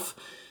yourself.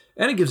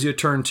 And it gives you a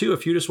turn too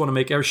if you just want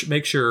to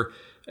make sure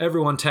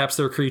everyone taps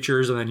their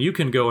creatures, and then you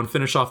can go and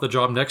finish off the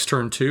job next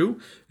turn too.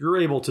 You're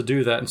able to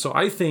do that. And so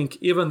I think,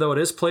 even though it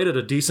is played at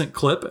a decent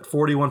clip at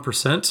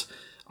 41%,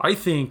 I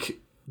think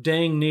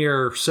dang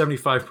near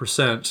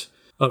 75%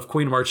 of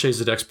Queen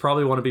Marchesa decks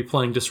probably want to be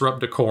playing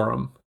Disrupt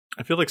Decorum.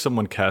 I feel like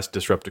someone cast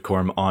Disrupt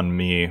Decorum on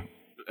me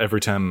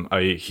every time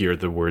I hear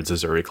the words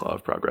Azuri Claw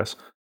of Progress.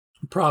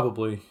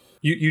 Probably.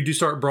 You do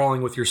start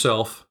brawling with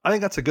yourself. I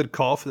think that's a good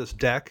call for this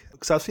deck,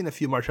 because I've seen a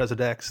few Marchesa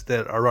decks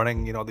that are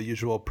running, the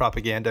usual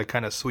propaganda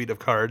kind of suite of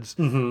cards.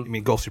 I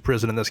mean, Ghostly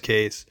Prison in this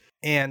case.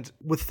 And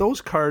with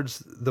those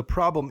cards, the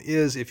problem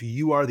is if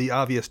you are the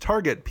obvious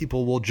target,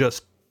 people will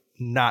just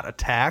not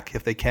attack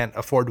if they can't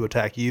afford to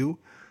attack you.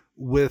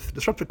 With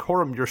Disruptive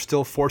Quorum, you're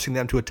still forcing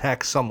them to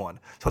attack someone.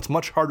 So it's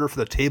much harder for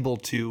the table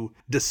to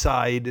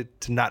decide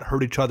to not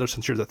hurt each other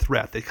since you're the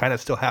threat. They kind of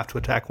still have to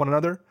attack one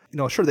another.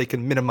 Sure, they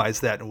can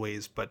minimize that in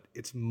ways, but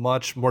it's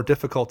much more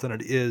difficult than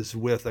it is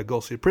with a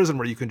Ghostly Prison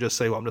where you can just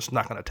say, well, I'm just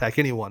not going to attack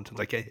anyone since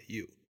I can't hit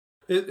you.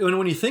 And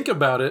when you think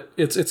about it,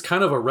 it's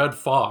kind of a red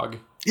fog.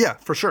 Yeah,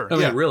 for sure. I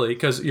mean, really,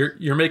 because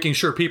you're making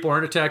sure people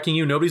aren't attacking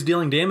you. Nobody's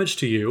dealing damage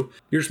to you.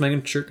 You're just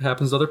making sure it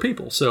happens to other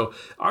people. So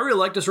I really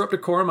like Disrupt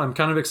Decorum. I'm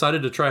kind of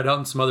excited to try it out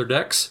in some other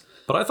decks.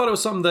 But I thought it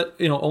was something that,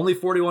 only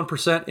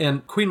 41%,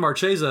 and Queen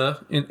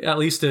Marchesa, at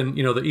least in,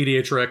 the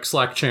EDHREC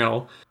Slack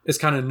channel, is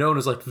kind of known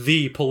as like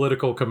the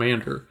political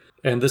commander.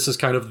 And this is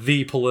kind of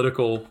the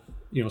political,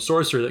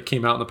 sorcerer that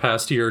came out in the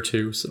past year or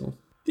two. So,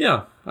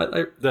 yeah.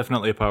 I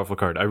Definitely a powerful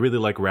card. I really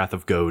like Wrath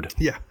of Goad.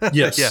 Yeah.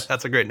 Yes. Yeah,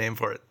 that's a great name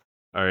for it.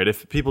 All right,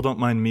 if people don't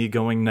mind me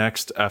going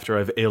next after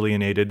I've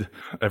alienated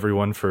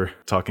everyone for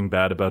talking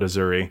bad about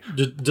Azuri.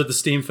 Did the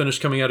steam finish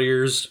coming out of your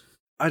ears?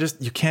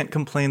 You can't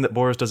complain that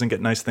Boros doesn't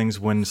get nice things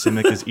when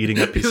Simic is eating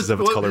up pieces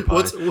of its color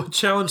pie.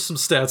 Challenge some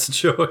stats,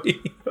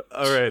 Joey.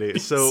 Alrighty,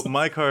 so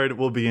my card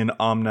will be an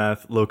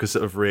Omnath, Locus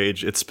of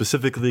Rage. It's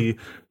specifically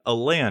a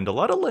land. A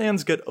lot of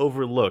lands get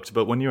overlooked,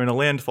 but when you're in a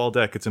landfall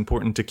deck, it's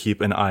important to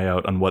keep an eye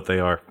out on what they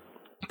are.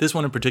 This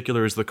one in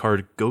particular is the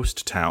card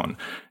Ghost Town.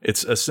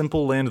 It's a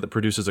simple land that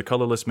produces a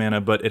colorless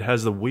mana, but it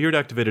has the weird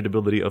activated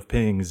ability of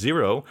paying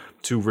 0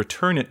 to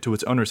return it to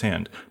its owner's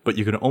hand. But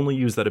you can only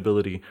use that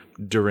ability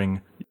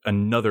during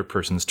another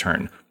person's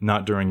turn,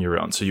 not during your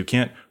own. So you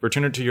can't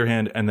return it to your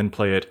hand and then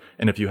play it.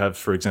 And if you have,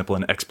 for example,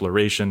 an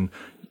exploration,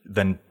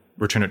 then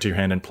return it to your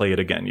hand and play it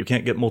again. You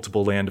can't get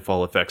multiple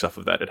landfall effects off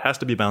of that. It has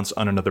to be bounced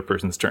on another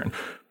person's turn.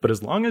 But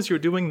as long as you're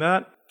doing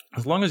that,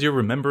 as long as you're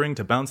remembering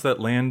to bounce that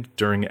land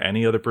during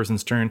any other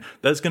person's turn,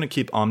 that's going to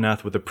keep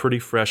Omnath with a pretty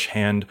fresh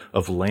hand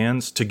of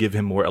lands to give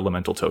him more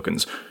elemental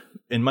tokens.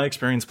 In my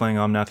experience playing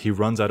Omnath, he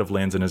runs out of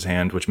lands in his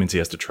hand, which means he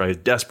has to try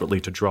desperately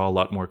to draw a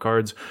lot more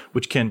cards,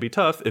 which can be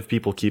tough if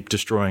people keep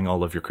destroying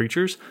all of your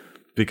creatures,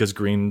 because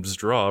Green's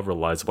draw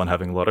relies upon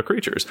having a lot of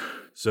creatures.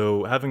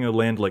 So having a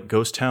land like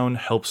Ghost Town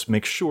helps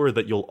make sure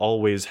that you'll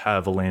always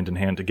have a land in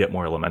hand to get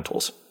more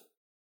elementals.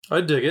 I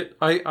dig it.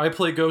 I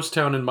play Ghost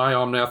Town in my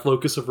Omnath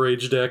Locus of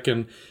Rage deck,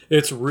 and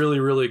it's really,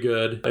 really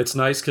good. It's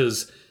nice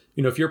because,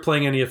 if you're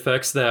playing any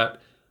effects that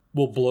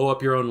will blow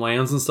up your own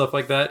lands and stuff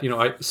like that,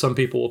 some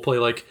people will play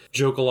like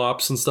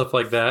Jokalops and stuff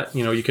like that.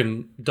 You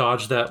can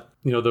dodge that,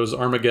 those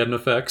Armageddon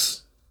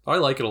effects. I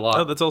like it a lot.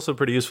 Oh, that's also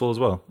pretty useful as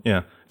well.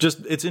 Yeah.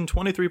 It's in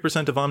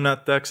 23% of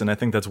Omnath decks, and I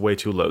think that's way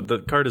too low. The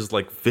card is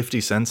like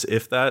 50 cents,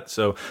 if that,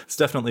 so it's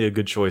definitely a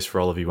good choice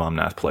for all of you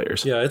Omnath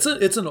players. Yeah, it's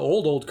an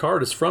old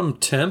card. It's from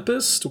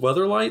Tempest,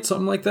 Weatherlight,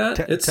 something like that.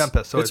 It's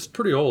Tempest, so it's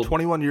pretty old.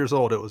 21 years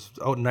old. It was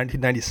out in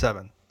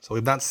 1997. So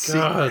we've not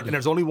seen it, and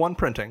there's only one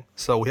printing,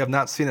 so we have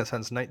not seen it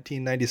since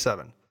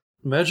 1997.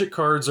 Magic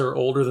cards are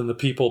older than the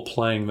people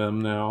playing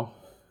them now.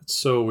 It's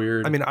so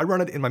weird. I mean, I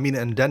run it in my Mina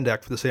and Den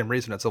deck for the same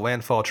reason. It's a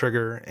landfall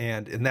trigger,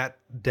 and in that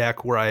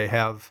deck where I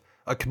have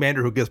a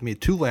commander who gives me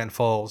 2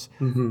 landfalls,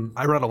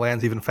 I run out of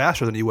lands even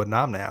faster than you would in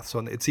Omnath, so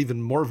it's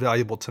even more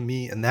valuable to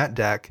me in that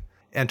deck.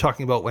 And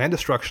talking about land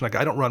destruction, like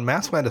I don't run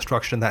mass land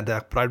destruction in that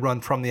deck, but I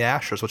run From the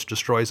Ashes, which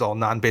destroys all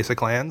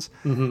non-basic lands.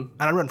 And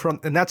I run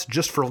and that's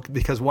just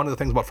because one of the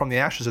things about From the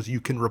Ashes is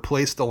you can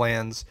replace the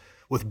lands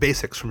with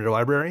basics from your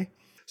library.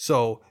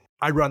 So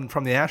I run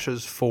From the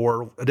Ashes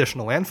for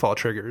additional landfall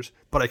triggers,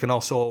 but I can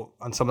also,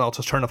 on someone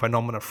else's turn, if I know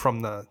I'm going to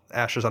From the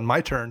Ashes on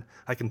my turn,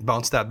 I can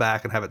bounce that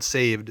back and have it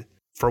saved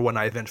for when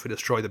I eventually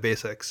destroy the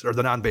basics, or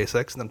the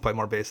non-basics, and then play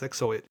more basics.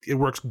 So it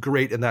works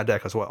great in that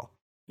deck as well.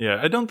 Yeah,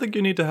 I don't think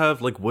you need to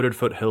have like Wooded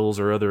Foothills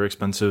or other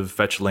expensive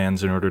fetch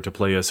lands in order to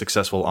play a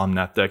successful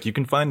Omnath deck. You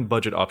can find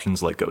budget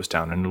options like Ghost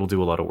Town, and it'll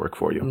do a lot of work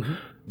for you.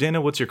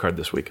 Dana, what's your card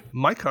this week?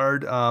 My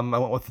card, I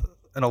went with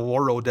an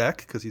Aloro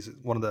deck because he's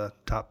one of the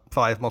top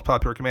 5 most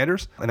popular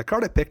commanders. And the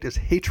card I picked is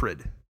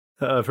Hatred.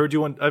 I've heard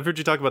you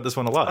talk about this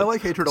one a lot. I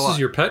like Hatred a lot. This is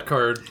your pet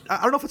card.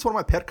 I don't know if it's one of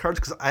my pet cards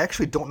because I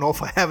actually don't know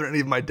if I have it in any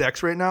of my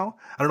decks right now.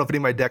 I don't know if any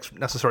of my decks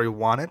necessarily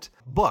want it.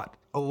 But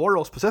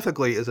Aloro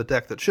specifically is a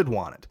deck that should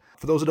want it.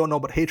 For those who don't know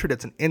about Hatred,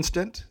 it's an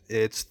instant.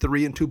 It's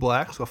 3 and 2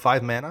 black, so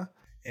 5 mana.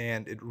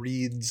 And it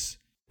reads,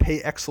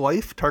 pay X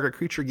life, target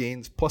creature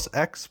gains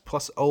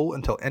 +X/+O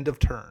until end of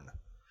turn.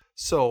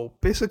 So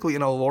basically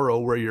in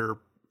Aloro, where you're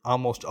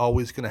almost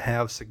always going to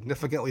have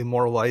significantly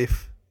more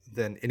life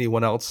than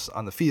anyone else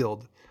on the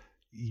field,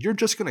 you're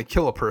just going to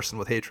kill a person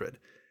with Hatred.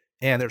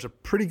 And there's a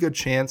pretty good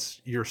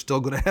chance you're still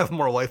going to have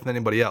more life than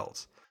anybody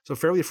else. So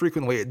fairly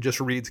frequently, it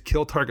just reads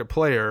kill target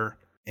player,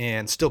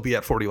 and still be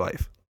at 40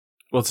 life.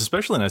 Well, it's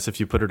especially nice if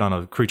you put it on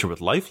a creature with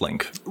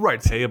lifelink.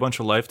 Right. Pay a bunch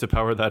of life to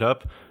power that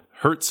up,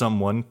 hurt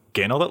someone,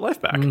 gain all that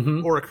life back.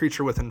 Or a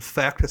creature with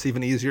infect. It's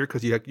even easier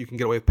because you can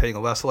get away with paying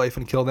less life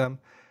and kill them.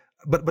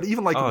 But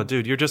even like... Oh,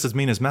 dude, you're just as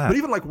mean as Matt. But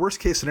even like worst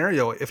case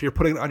scenario, if you're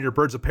putting it on your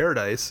Birds of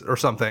Paradise or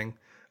something,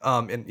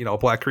 in a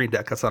black-green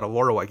deck, that's not a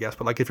Loro, I guess.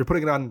 But like if you're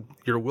putting it on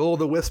your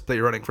Will-o'-the-Wisp that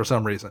you're running for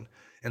some reason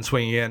and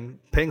swinging in,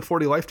 paying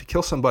 40 life to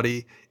kill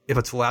somebody if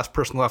it's the last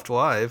person left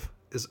alive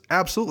is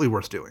absolutely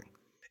worth doing.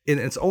 And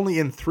it's only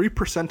in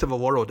 3% of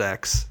Alloro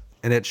decks,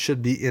 and it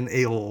should be in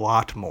a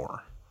lot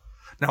more.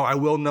 Now, I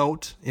will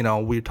note,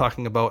 we're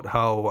talking about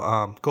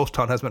how Ghost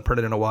Town hasn't been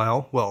printed in a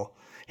while. Well,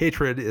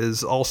 Hatred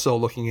is also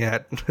looking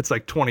at, it's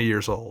like 20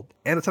 years old,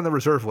 and it's on the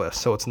reserve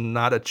list, so it's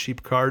not a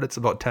cheap card. It's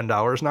about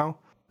 $10 now.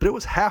 But it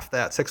was half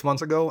that 6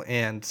 months ago,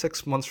 and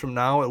 6 months from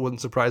now, it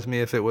wouldn't surprise me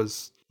if it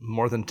was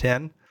more than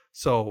 10.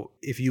 So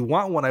if you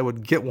want one, I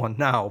would get one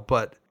now,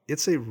 but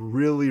it's a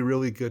really,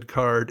 really good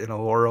card in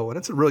Alloro, and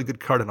it's a really good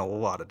card in a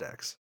lot of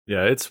decks.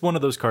 Yeah, it's one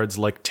of those cards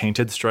like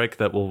Tainted Strike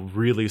that will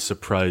really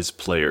surprise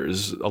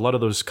players. A lot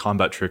of those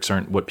combat tricks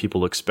aren't what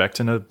people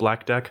expect in a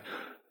black deck,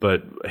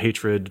 but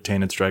Hatred,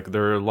 Tainted Strike,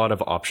 there are a lot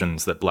of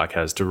options that black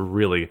has to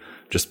really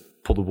just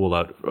pull the wool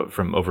out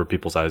from over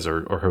people's eyes,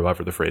 or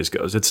however the phrase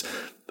goes. It's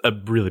a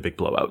really big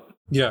blowout.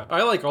 Yeah,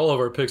 I like all of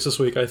our picks this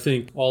week. I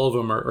think all of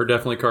them are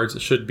definitely cards that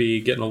should be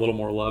getting a little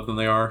more love than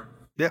they are.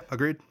 Yeah,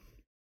 agreed.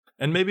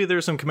 And maybe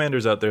there's some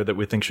commanders out there that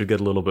we think should get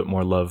a little bit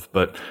more love,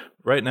 but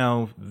right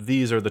now,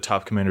 these are the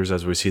top commanders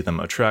as we see them.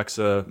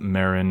 Atraxa,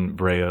 Marin,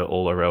 Brea,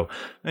 Olaro.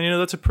 And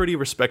that's a pretty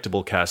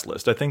respectable cast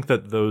list. I think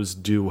that those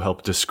do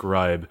help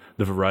describe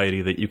the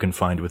variety that you can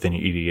find within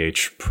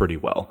EDH pretty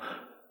well.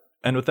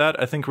 And with that,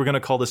 I think we're going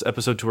to call this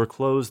episode to a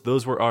close.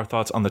 Those were our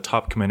thoughts on the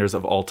top commanders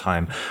of all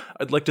time.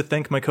 I'd like to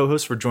thank my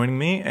co-hosts for joining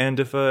me,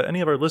 and if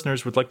any of our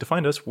listeners would like to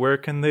find us, where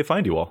can they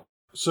find you all?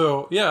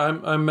 So, yeah,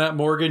 I'm Matt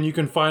Morgan. You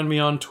can find me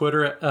on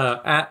Twitter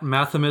at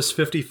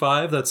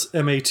Mathimus55. That's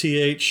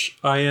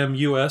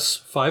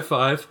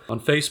MATHIMUS55. On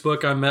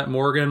Facebook, I'm Matt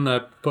Morgan. I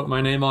put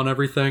my name on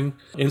everything.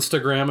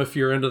 Instagram, if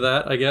you're into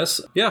that, I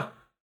guess. Yeah.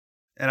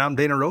 And I'm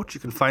Dana Roach.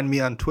 You can find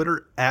me on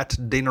Twitter at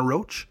Dana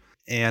Roach.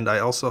 And I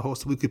also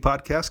host a weekly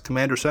podcast,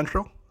 Commander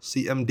Central,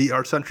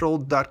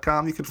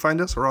 cmdrcentral.com. You can find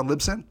us, or on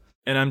Libsyn.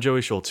 And I'm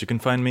Joey Schultz. You can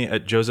find me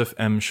at Joseph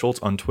M. Schultz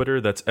on Twitter.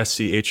 That's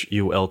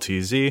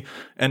SCHULTZ.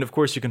 And of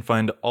course, you can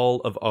find all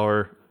of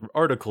our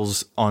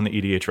articles on the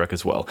EDHREC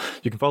as well.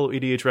 You can follow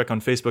EDHREC on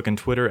Facebook and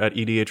Twitter at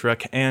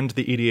EDHREC and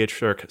the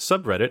EDHREC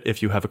subreddit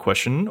if you have a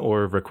question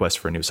or request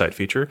for a new site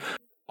feature.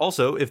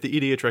 Also, if the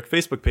EDHREC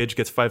Facebook page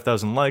gets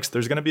 5,000 likes,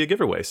 there's going to be a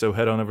giveaway, so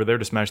head on over there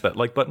to smash that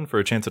like button for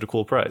a chance at a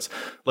cool prize.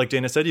 Like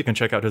Dana said, you can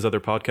check out his other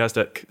podcast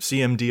at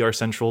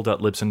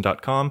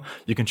cmdrcentral.libsyn.com.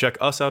 You can check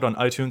us out on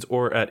iTunes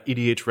or at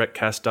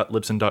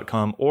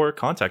edhrecast.libsyn.com, or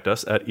contact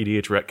us at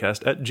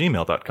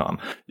edhrecast@gmail.com.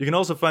 You can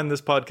also find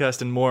this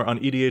podcast and more on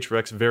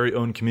EDHREC's very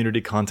own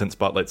community content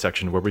spotlight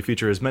section, where we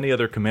feature as many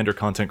other Commander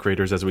content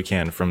creators as we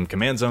can, from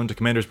Command Zone to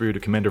Commander's Brew to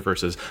Commander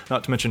Versus,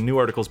 not to mention new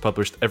articles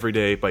published every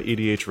day by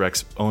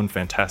EDHREC's own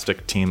fantastic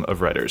team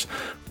of writers.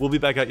 We'll be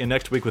back at you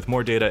next week with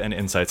more data and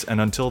insights, and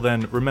until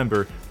then,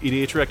 remember,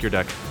 EDHREC your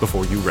deck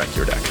before you wreck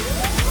your deck.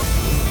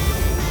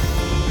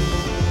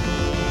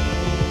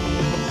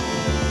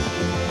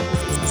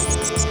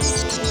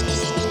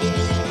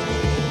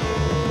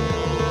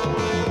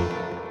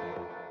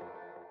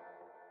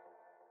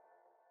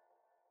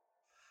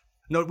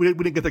 No, we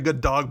didn't get the good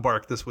dog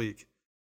bark this week.